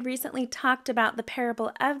 And I had recently talked about the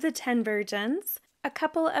parable of the 10 virgins a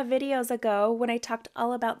couple of videos ago when I talked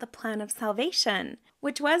all about the plan of salvation,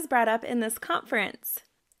 which was brought up in this conference.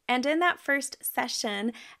 And in that first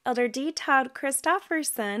session, Elder D. Todd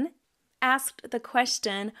Christofferson asked the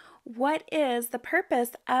question, what is the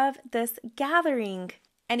purpose of this gathering?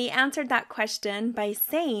 And he answered that question by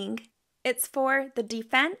saying, it's for the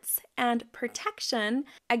defense and protection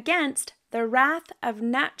against the wrath of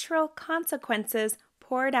natural consequences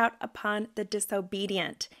poured out upon the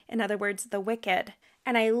disobedient. In other words, the wicked.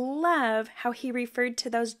 And I love how he referred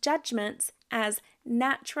to those judgments as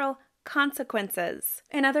natural consequences.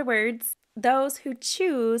 In other words, those who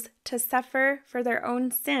choose to suffer for their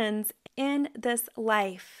own sins in this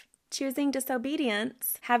life. Choosing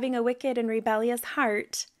disobedience, having a wicked and rebellious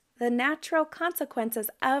heart, the natural consequences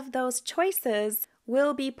of those choices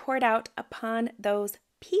will be poured out upon those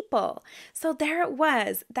people. So there it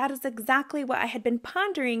was. That is exactly what I had been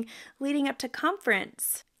pondering leading up to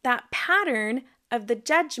conference. That pattern of the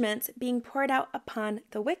judgments being poured out upon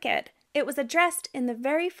the wicked. It was addressed in the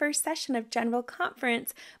very first session of General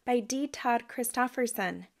Conference by D. Todd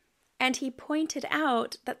Christofferson. And he pointed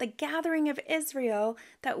out that the gathering of Israel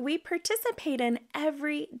that we participate in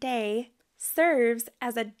every day serves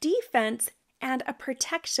as a defense and a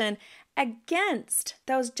protection against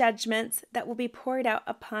those judgments that will be poured out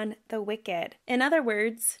upon the wicked. In other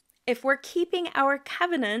words, if we're keeping our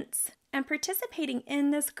covenants and participating in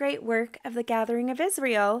this great work of the gathering of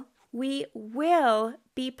Israel, we will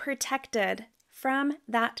be protected from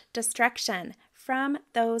that destruction, from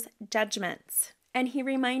those judgments. And he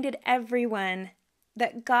reminded everyone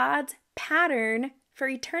that God's pattern for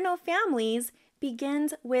eternal families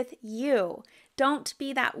begins with you. Don't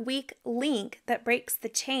be that weak link that breaks the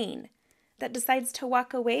chain, that decides to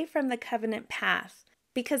walk away from the covenant path.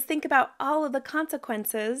 Because think about all of the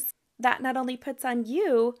consequences that not only puts on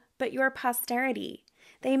you, but your posterity.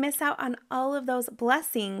 They miss out on all of those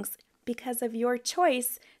blessings because of your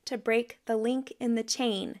choice to break the link in the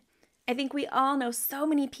chain. I think we all know so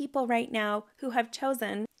many people right now who have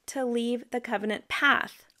chosen to leave the covenant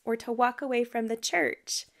path or to walk away from the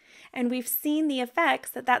church. And we've seen the effects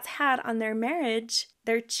that that's had on their marriage,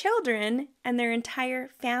 their children, and their entire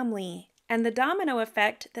family, and the domino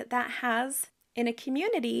effect that that has in a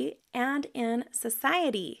community and in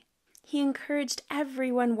society. He encouraged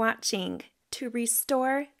everyone watching to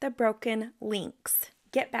restore the broken links,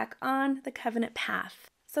 get back on the covenant path.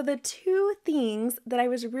 So the two things that I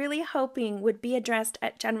was really hoping would be addressed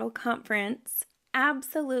at General Conference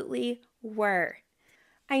absolutely were.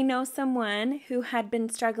 I know someone who had been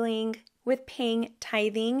struggling with paying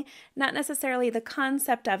tithing, not necessarily the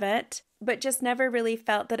concept of it, but just never really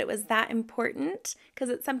felt that it was that important because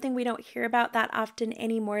it's something we don't hear about that often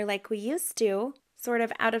anymore like we used to, sort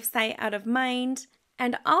of out of sight, out of mind.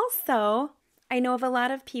 And also, I know of a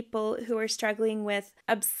lot of people who are struggling with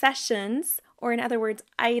obsessions, or in other words,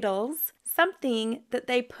 idols, something that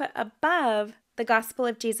they put above the gospel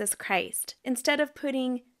of Jesus Christ. Instead of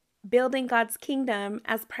putting building God's kingdom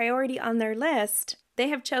as priority on their list, they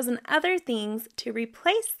have chosen other things to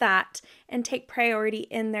replace that and take priority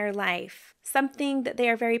in their life. Something that they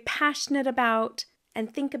are very passionate about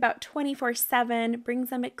and think about 24/7,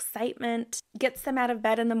 brings them excitement, gets them out of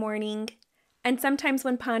bed in the morning. And sometimes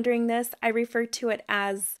when pondering this, I refer to it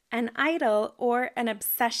as an idol or an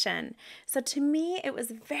obsession. So to me, it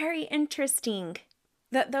was very interesting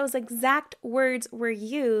that those exact words were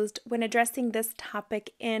used when addressing this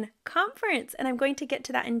topic in conference. And I'm going to get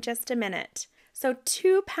to that in just a minute. So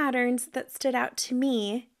two patterns that stood out to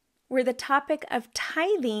me were the topic of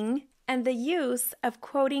tithing and the use of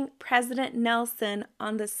quoting President Nelson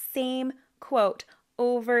on the same quote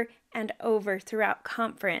over and over throughout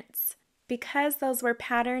conference. Because those were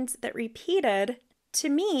patterns that repeated, to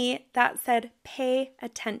me, that said, pay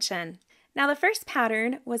attention. Now, the first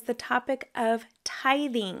pattern was the topic of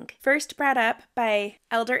tithing, first brought up by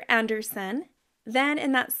Elder Anderson. Then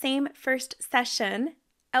in that same first session,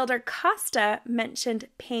 Elder Costa mentioned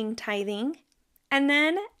paying tithing. And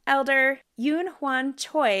then Elder Yoon Hwan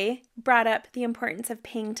Choi brought up the importance of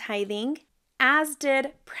paying tithing, as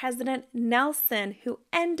did President Nelson, who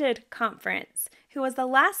ended conference, who was the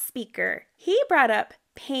last speaker. He brought up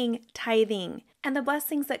paying tithing and the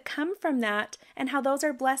blessings that come from that, and how those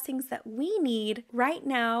are blessings that we need right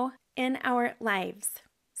now in our lives.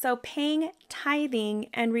 So paying tithing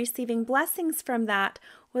and receiving blessings from that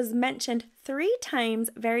was mentioned 3 times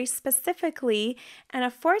very specifically, and a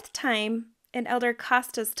 4th time in Elder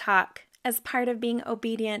Costa's talk as part of being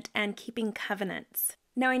obedient and keeping covenants.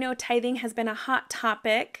 Now, I know tithing has been a hot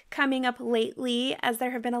topic coming up lately, as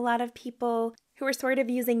there have been a lot of people who are sort of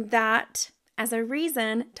using that as a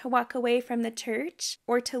reason to walk away from the church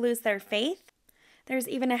or to lose their faith. There's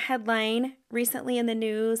even a headline recently in the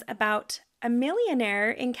news about a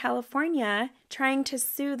millionaire in California trying to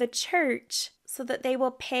sue the church so that they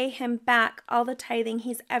will pay him back all the tithing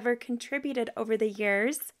he's ever contributed over the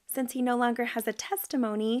years, since he no longer has a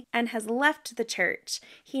testimony and has left the church.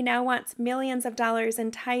 He now wants millions of dollars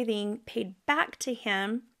in tithing paid back to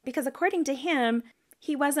him because, according to him,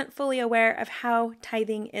 he wasn't fully aware of how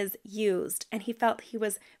tithing is used, and he felt he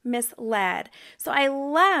was misled. So I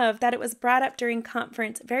love that it was brought up during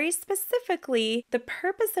conference, very specifically, the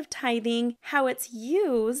purpose of tithing, how it's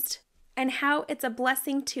used, and how it's a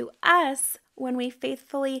blessing to us when we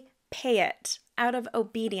faithfully pay it out of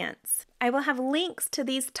obedience. I will have links to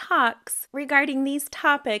these talks regarding these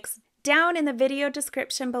topics down in the video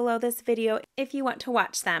description below this video if you want to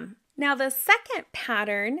watch them. Now, the second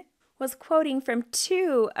pattern was quoting from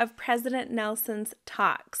 2 of President Nelson's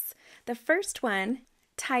talks. The first one,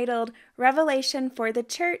 titled Revelation for the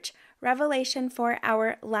Church, Revelation for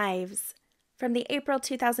Our Lives, from the April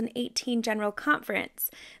 2018 General Conference.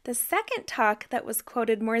 The second talk that was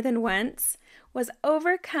quoted more than once was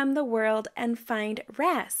Overcome the World and Find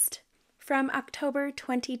Rest, from October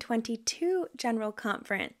 2022 General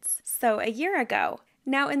Conference, so a year ago.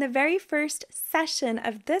 Now, in the very first session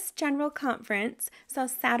of this General Conference, so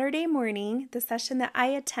Saturday morning, the session that I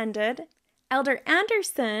attended, Elder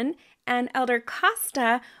Anderson and Elder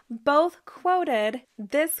Costa both quoted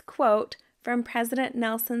this quote from President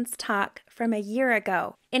Nelson's talk from a year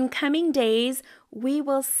ago. In coming days, we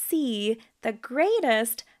will see the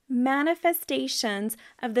greatest manifestations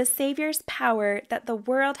of the Savior's power that the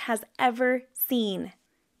world has ever seen.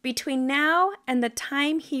 Between now and the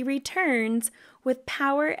time he returns with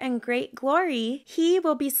power and great glory, he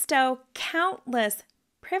will bestow countless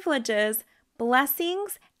privileges,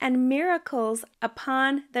 blessings, and miracles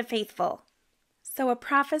upon the faithful. So a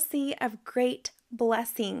prophecy of great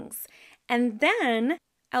blessings. And then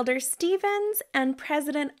Elder Stevens and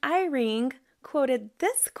President Eyring quoted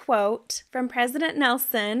this quote from President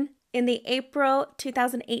Nelson in the April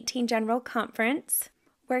 2018 General Conference,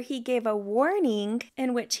 where he gave a warning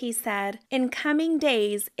in which he said, "In coming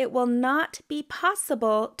days, it will not be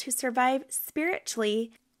possible to survive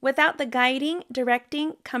spiritually without the guiding,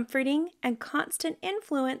 directing, comforting, and constant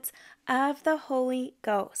influence of the Holy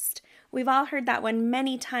Ghost." We've all heard that one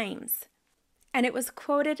many times. And it was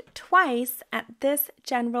quoted twice at this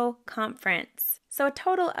General Conference. So a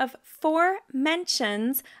total of 4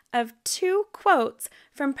 mentions of 2 quotes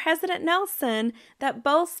from President Nelson that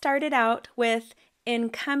both started out with "in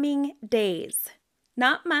coming days."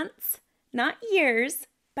 Not months, not years,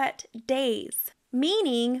 but days.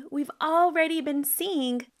 Meaning we've already been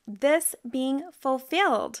seeing this being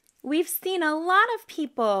fulfilled. We've seen a lot of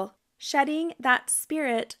people shutting that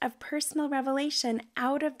spirit of personal revelation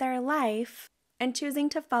out of their life and choosing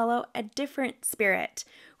to follow a different spirit.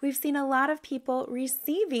 We've seen a lot of people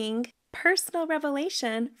receiving personal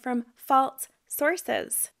revelation from false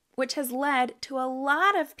sources, which has led to a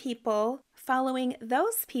lot of people following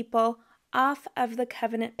those people off of the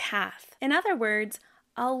covenant path. In other words,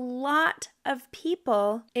 a lot of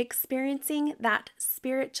people experiencing that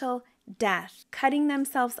spiritual death, cutting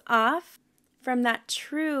themselves off from that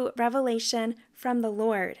true revelation from the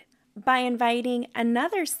Lord by inviting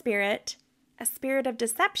another spirit, a spirit of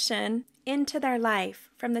deception, into their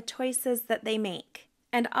life from the choices that they make.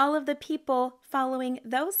 And all of the people following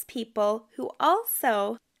those people who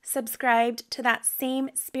also subscribed to that same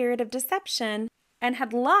spirit of deception and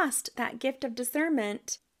had lost that gift of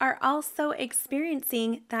discernment are also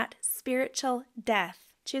experiencing that spiritual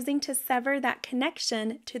death, choosing to sever that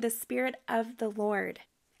connection to the Spirit of the Lord.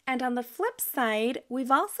 And on the flip side,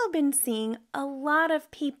 we've also been seeing a lot of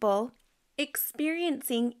people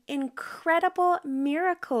experiencing incredible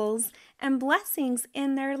miracles and blessings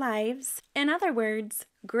in their lives. In other words,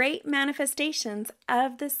 great manifestations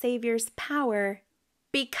of the Savior's power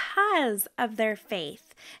because of their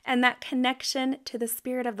faith and that connection to the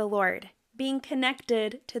Spirit of the Lord, being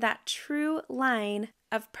connected to that true line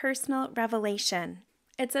of personal revelation.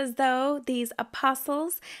 It's as though these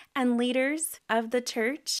apostles and leaders of the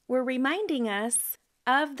church were reminding us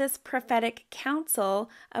of this prophetic counsel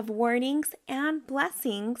of warnings and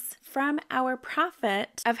blessings from our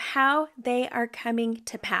prophet of how they are coming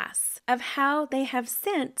to pass, of how they have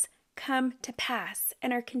since come to pass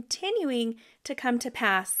and are continuing to come to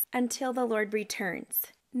pass until the Lord returns.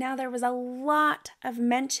 Now, there was a lot of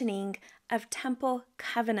mentioning of temple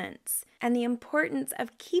covenants and the importance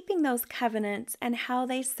of keeping those covenants and how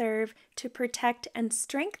they serve to protect and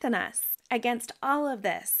strengthen us against all of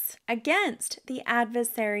this, against the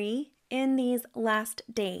adversary in these last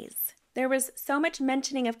days. There was so much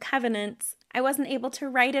mentioning of covenants, I wasn't able to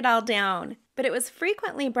write it all down, but it was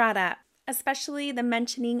frequently brought up, especially the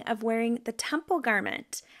mentioning of wearing the temple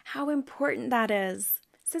garment, how important that is.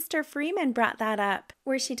 Sister Freeman brought that up,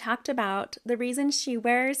 where she talked about the reason she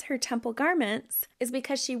wears her temple garments is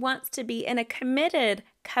because she wants to be in a committed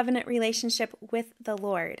covenant relationship with the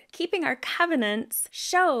Lord. Keeping our covenants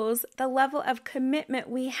shows the level of commitment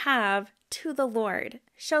we have to the Lord,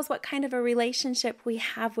 shows what kind of a relationship we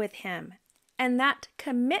have with Him. And that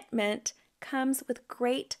commitment comes with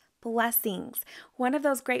great blessings. One of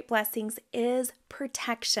those great blessings is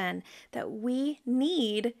protection that we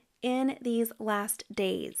need in these last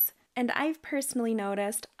days. And I've personally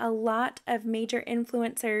noticed a lot of major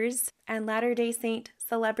influencers and Latter-day Saint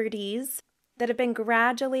celebrities that have been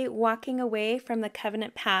gradually walking away from the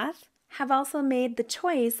covenant path have also made the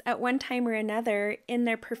choice at one time or another in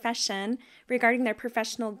their profession regarding their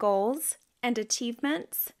professional goals and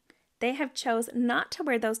achievements. They have chose not to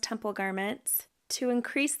wear those temple garments to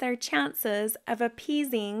increase their chances of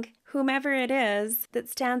appeasing whomever it is that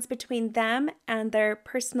stands between them and their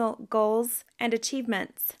personal goals and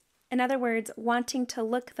achievements. In other words, wanting to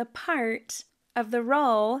look the part of the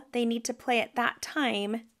role they need to play at that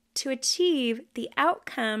time to achieve the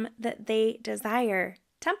outcome that they desire.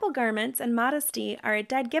 Temple garments and modesty are a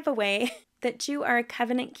dead giveaway that you are a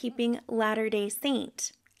covenant-keeping Latter-day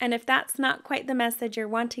Saint. And if that's not quite the message you're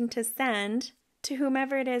wanting to send to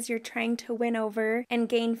whomever it is you're trying to win over and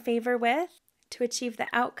gain favor with to achieve the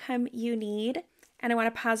outcome you need. And I want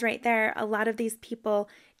to pause right there. A lot of these people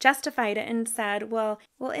justified it and said, well,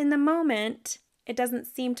 in the moment, it doesn't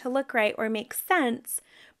seem to look right or make sense.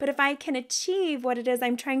 But if I can achieve what it is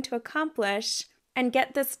I'm trying to accomplish and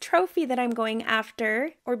get this trophy that I'm going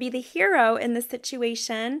after or be the hero in the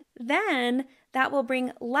situation, then that will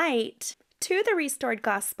bring light to the restored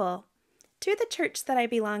gospel, to the church that I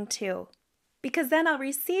belong to. because then I'll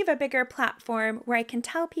receive a bigger platform where I can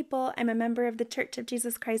tell people I'm a member of the Church of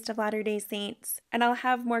Jesus Christ of Latter-day Saints, and I'll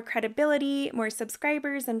have more credibility, more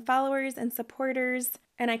subscribers and followers and supporters,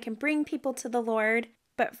 and I can bring people to the Lord.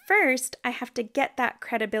 But first, I have to get that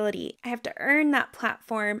credibility. I have to earn that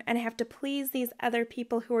platform, and I have to please these other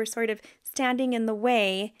people who are sort of standing in the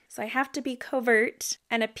way. So I have to be covert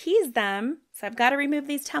and appease them. So I've got to remove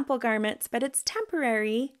these temple garments, but it's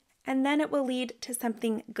temporary, and then it will lead to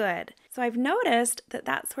something good. So I've noticed that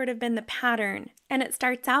that's sort of been the pattern. And it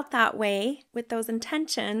starts out that way with those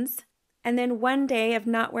intentions. And then one day of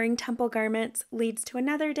not wearing temple garments leads to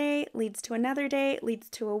another day, leads to another day, leads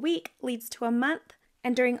to a week, leads to a month.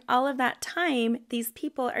 And during all of that time, these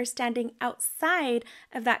people are standing outside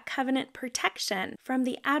of that covenant protection from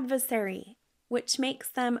the adversary, which makes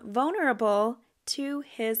them vulnerable to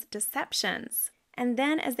his deceptions. And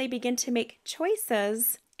then as they begin to make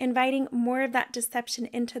choices, inviting more of that deception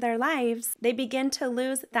into their lives, they begin to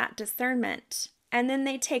lose that discernment. And then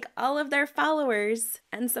they take all of their followers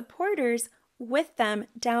and supporters with them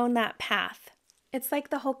down that path. It's like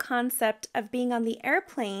the whole concept of being on the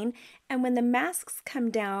airplane, and when the masks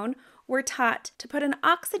come down, we're taught to put an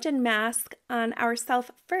oxygen mask on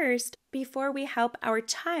ourselves first before we help our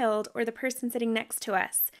child or the person sitting next to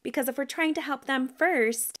us. Because if we're trying to help them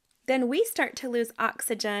first, then we start to lose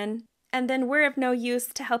oxygen, and then we're of no use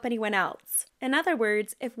to help anyone else. In other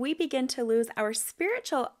words, if we begin to lose our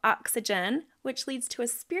spiritual oxygen, which leads to a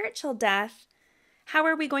spiritual death, how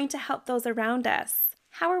are we going to help those around us?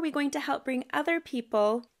 How are we going to help bring other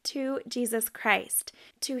people to Jesus Christ,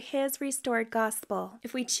 to his restored gospel,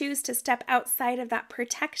 if we choose to step outside of that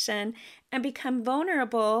protection and become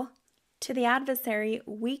vulnerable to the adversary,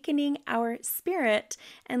 weakening our spirit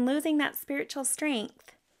and losing that spiritual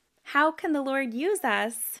strength? How can the Lord use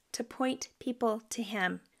us to point people to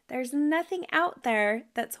him? There's nothing out there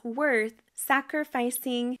that's worth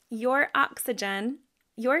sacrificing your oxygen,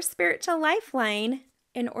 your spiritual lifeline,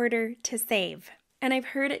 in order to save. And I've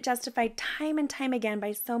heard it justified time and time again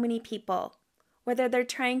by so many people, whether they're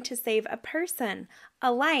trying to save a person,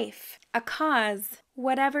 a life, a cause,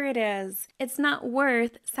 whatever it is, it's not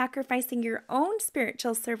worth sacrificing your own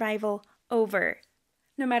spiritual survival over.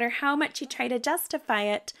 No matter how much you try to justify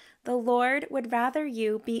it, the Lord would rather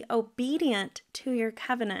you be obedient to your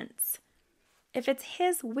covenants. If it's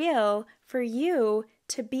his will for you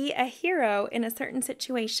to be a hero in a certain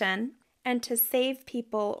situation, and to save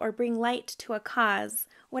people or bring light to a cause,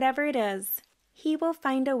 whatever it is, he will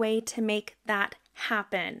find a way to make that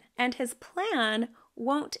happen. And his plan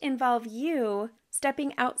won't involve you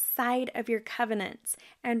stepping outside of your covenants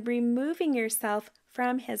and removing yourself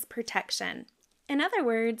from his protection. In other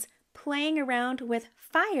words, playing around with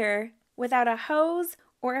fire without a hose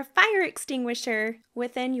or a fire extinguisher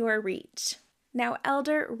within your reach. Now,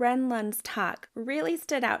 Elder Renlund's talk really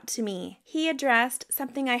stood out to me. He addressed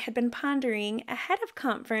something I had been pondering ahead of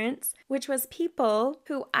conference, which was people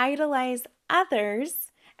who idolize others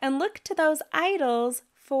and look to those idols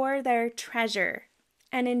for their treasure.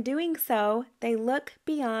 And in doing so, they look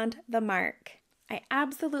beyond the mark. I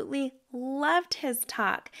absolutely loved his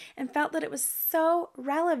talk and felt that it was so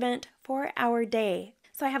relevant for our day.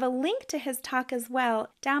 So I have a link to his talk as well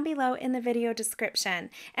down below in the video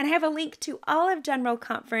description. And I have a link to all of General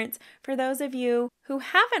Conference for those of you who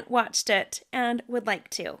haven't watched it and would like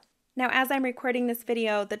to. Now, as I'm recording this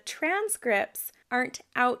video, the transcripts aren't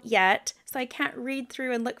out yet, so I can't read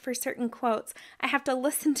through and look for certain quotes. I have to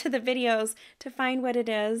listen to the videos to find what it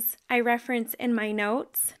is I reference in my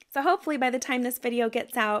notes. So hopefully by the time this video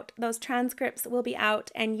gets out, those transcripts will be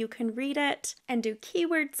out and you can read it and do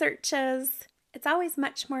keyword searches. It's always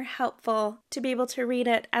much more helpful to be able to read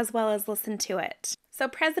it as well as listen to it. So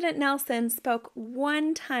President Nelson spoke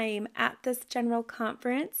one time at this general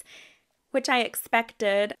conference, which I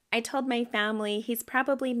expected. I told my family he's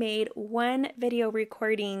probably made one video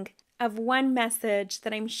recording of one message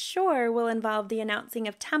that I'm sure will involve the announcing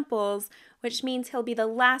of temples, which means he'll be the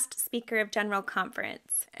last speaker of general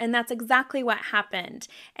conference. And that's exactly what happened.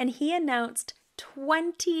 And he announced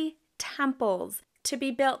 20 temples to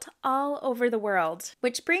be built all over the world,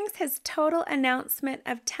 which brings his total announcement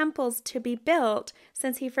of temples to be built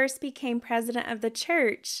since he first became president of the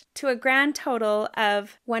church to a grand total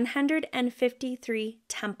of 153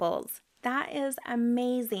 temples. That is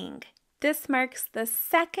amazing. This marks the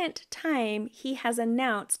second time he has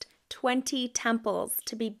announced 20 temples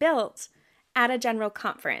to be built at a general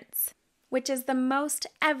conference, which is the most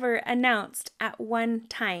ever announced at one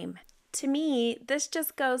time. To me, this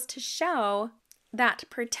just goes to show that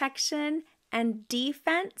protection and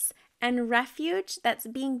defense and refuge that's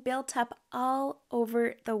being built up all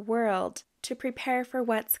over the world to prepare for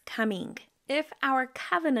what's coming. If our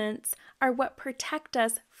covenants are what protect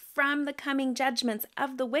us from the coming judgments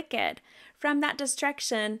of the wicked, from that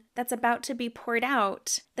destruction that's about to be poured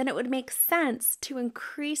out, then it would make sense to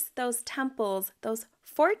increase those temples, those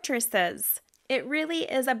fortresses. It really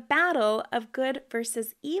is a battle of good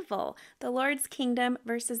versus evil, the Lord's kingdom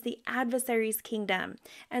versus the adversary's kingdom.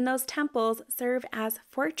 And those temples serve as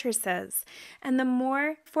fortresses. And the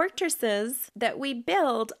more fortresses that we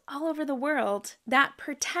build all over the world, that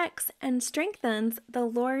protects and strengthens the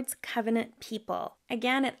Lord's covenant people.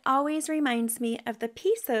 Again, it always reminds me of the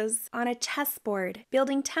pieces on a chessboard.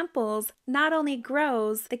 Building temples not only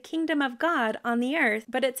grows the kingdom of God on the earth,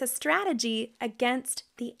 but it's a strategy against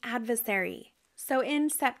the adversary. So in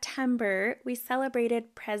September, we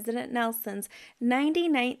celebrated President Nelson's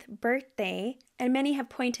 99th birthday, and many have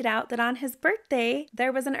pointed out that on his birthday,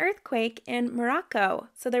 there was an earthquake in Morocco.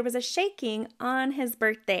 So there was a shaking on his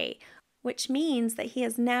birthday, which means that he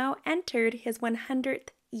has now entered his 100th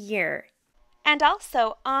year. And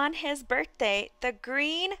also on his birthday, the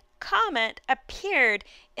green comet appeared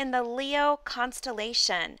in the Leo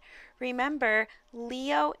constellation. Remember,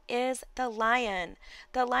 Leo is the lion.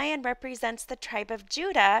 The lion represents the tribe of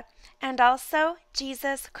Judah and also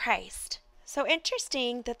Jesus Christ. So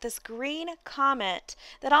interesting that this green comet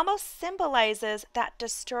that almost symbolizes that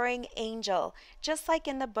destroying angel, just like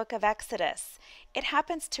in the book of Exodus, it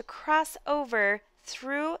happens to cross over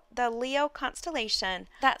through the Leo constellation,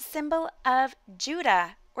 that symbol of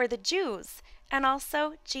Judah or the Jews, and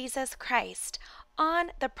also Jesus Christ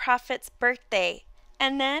on the prophet's birthday.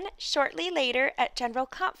 And then shortly later at General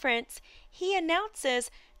Conference, he announces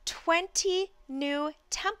 20 new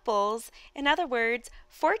temples, in other words,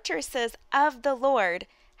 fortresses of the Lord,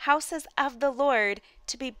 houses of the Lord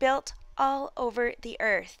to be built all over the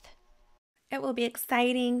earth. It will be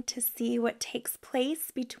exciting to see what takes place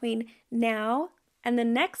between now and the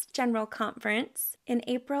next General Conference in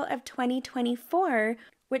April of 2024,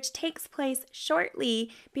 which takes place shortly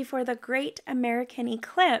before the Great American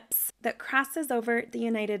Eclipse that crosses over the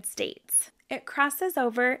United States. It crosses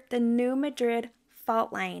over the New Madrid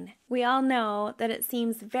fault line. We all know that it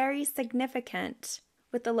seems very significant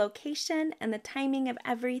with the location and the timing of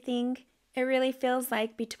everything. It really feels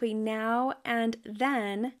like between now and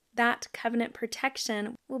then, that covenant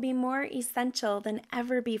protection will be more essential than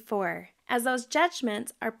ever before, as those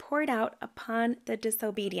judgments are poured out upon the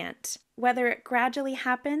disobedient. Whether it gradually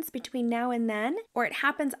happens between now and then, or it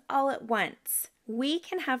happens all at once, we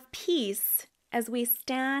can have peace as we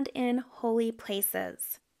stand in holy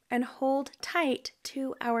places and hold tight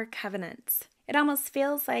to our covenants. It almost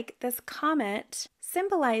feels like this comet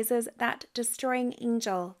symbolizes that destroying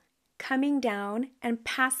angel coming down and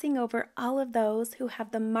passing over all of those who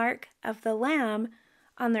have the mark of the Lamb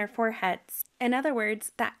on their foreheads. In other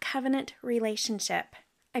words, that covenant relationship.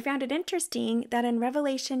 I found it interesting that in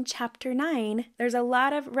Revelation chapter 9, there's a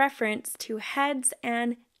lot of reference to heads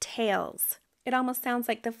and tails. It almost sounds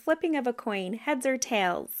like the flipping of a coin, heads or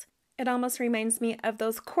tails. It almost reminds me of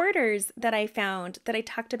those quarters that I found that I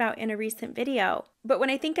talked about in a recent video. But when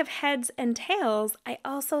I think of heads and tails, I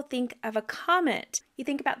also think of a comet. You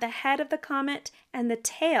think about the head of the comet and the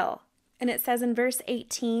tail. And it says in verse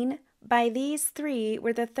 18, "By these three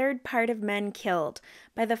were the third part of men killed,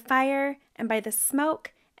 by the fire and by the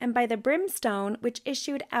smoke and by the brimstone which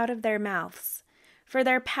issued out of their mouths. For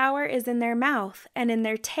their power is in their mouth and in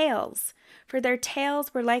their tails. For their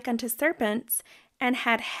tails were like unto serpents, and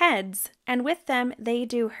had heads, and with them they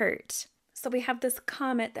do hurt." So we have this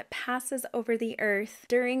comet that passes over the earth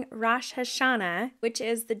during Rosh Hashanah, which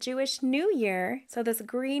is the Jewish New Year. So this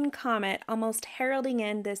green comet almost heralding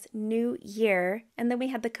in this new year. And then we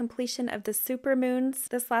had the completion of the supermoons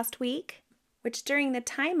this last week, which during the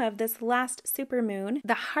time of this last supermoon,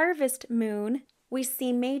 the harvest moon, we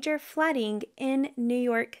see major flooding in New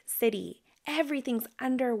York City. Everything's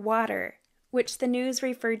underwater, which the news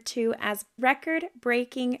referred to as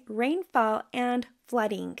record-breaking rainfall and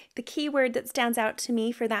flooding. The key word that stands out to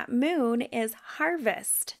me for that moon is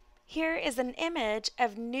harvest. Here is an image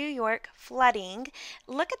of New York flooding.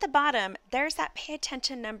 Look at the bottom. There's that pay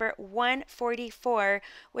attention number 144,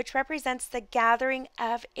 which represents the gathering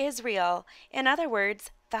of Israel. In other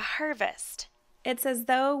words, the harvest. It's as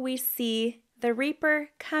though we see the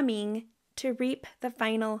reaper coming to reap the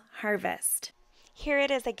final harvest. Here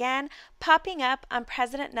it is again, popping up on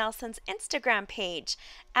President Nelson's Instagram page.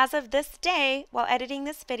 As of this day, while editing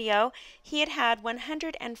this video, he had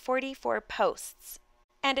 144 posts.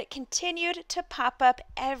 And it continued to pop up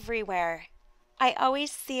everywhere. I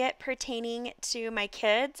always see it pertaining to my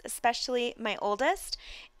kids, especially my oldest.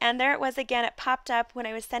 And there it was again, it popped up when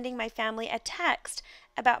I was sending my family a text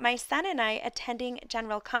about my son and I attending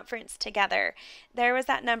General Conference together. There was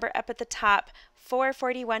that number up at the top.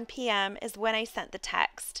 4:41 p.m. is when I sent the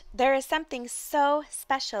text. There is something so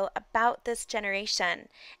special about this generation,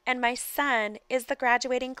 and my son is the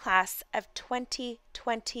graduating class of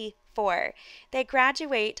 2024. They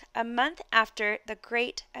graduate a month after the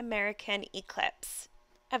Great American Eclipse.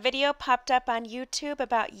 A video popped up on YouTube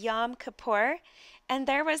about Yom Kippur, and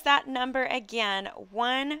there was that number again,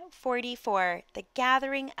 144, the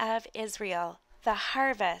gathering of Israel, the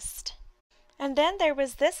harvest. And then there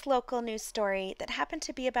was this local news story that happened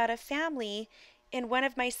to be about a family in one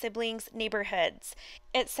of my siblings' neighborhoods.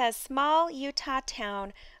 It says, small Utah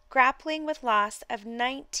town grappling with loss of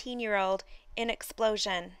 19-year-old in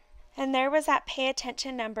explosion. And there was that pay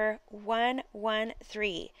attention number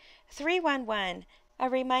 113, 311, a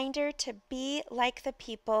reminder to be like the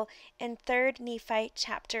people in 3 Nephi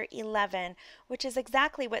chapter 11, which is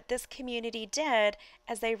exactly what this community did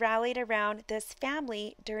as they rallied around this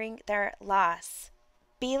family during their loss.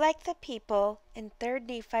 Be like the people in 3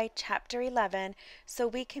 Nephi chapter 11 so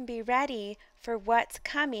we can be ready for what's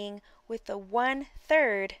coming with the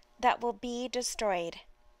 1/3 that will be destroyed.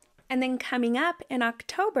 And then coming up in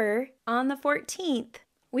October, on the 14th,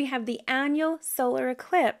 we have the annual solar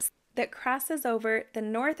eclipse that crosses over the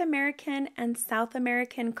North American and South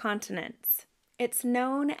American continents. It's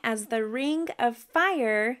known as the Ring of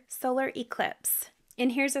Fire solar eclipse.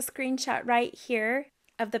 And here's a screenshot right here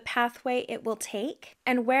of the pathway it will take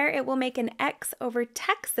and where it will make an X over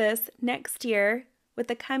Texas next year with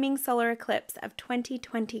the coming solar eclipse of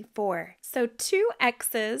 2024. So 2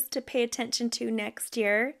 X's to pay attention to next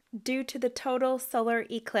year due to the total solar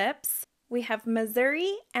eclipse. We have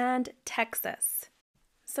Missouri and Texas.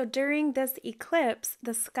 So during this eclipse,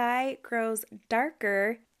 the sky grows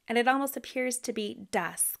darker and it almost appears to be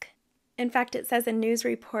dusk. In fact, it says in news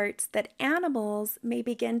reports that animals may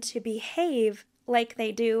begin to behave like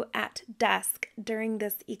they do at dusk during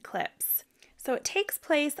this eclipse. So it takes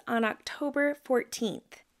place on October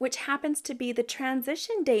 14th, which happens to be the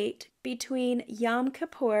transition date between Yom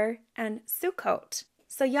Kippur and Sukkot.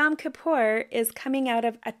 So Yom Kippur is coming out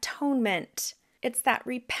of atonement. It's that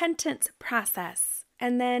repentance process.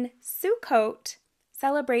 And then Sukkot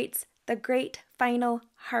celebrates the great final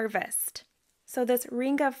harvest. So this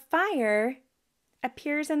ring of fire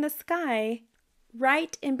appears in the sky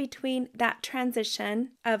right in between that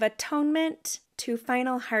transition of atonement to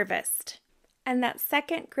final harvest. And that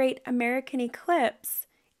second great American eclipse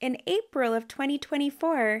in April of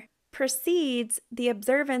 2024 precedes the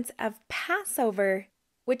observance of Passover,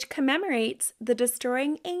 which commemorates the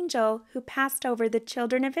destroying angel who passed over the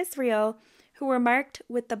children of Israel who were marked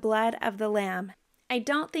with the blood of the Lamb. I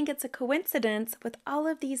don't think it's a coincidence with all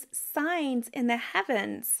of these signs in the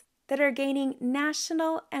heavens that are gaining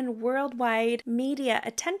national and worldwide media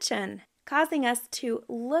attention, causing us to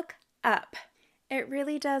look up. It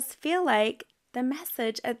really does feel like the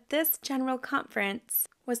message at this general conference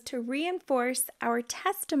was to reinforce our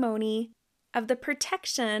testimony of the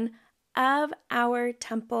protection of our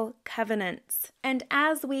temple covenants. And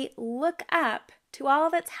as we look up to all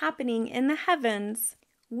that's happening in the heavens,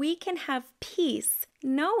 we can have peace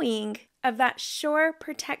knowing of that sure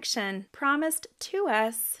protection promised to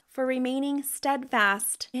us for remaining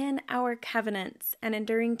steadfast in our covenants and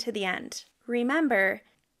enduring to the end. Remember,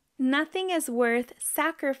 nothing is worth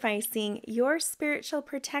sacrificing your spiritual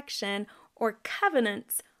protection or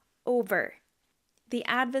covenants over. The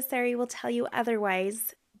adversary will tell you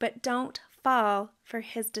otherwise, but don't fall for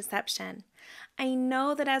his deception. I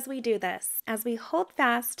know that as we do this, as we hold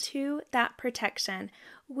fast to that protection,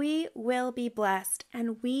 we will be blessed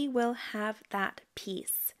and we will have that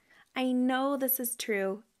peace. I know this is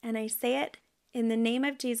true, and I say it in the name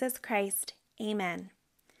of Jesus Christ. Amen.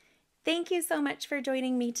 Thank you so much for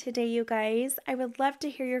joining me today, you guys. I would love to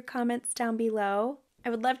hear your comments down below. I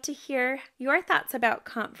would love to hear your thoughts about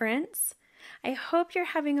conference. I hope you're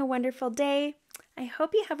having a wonderful day. I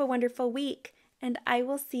hope you have a wonderful week, and I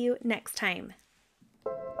will see you next time.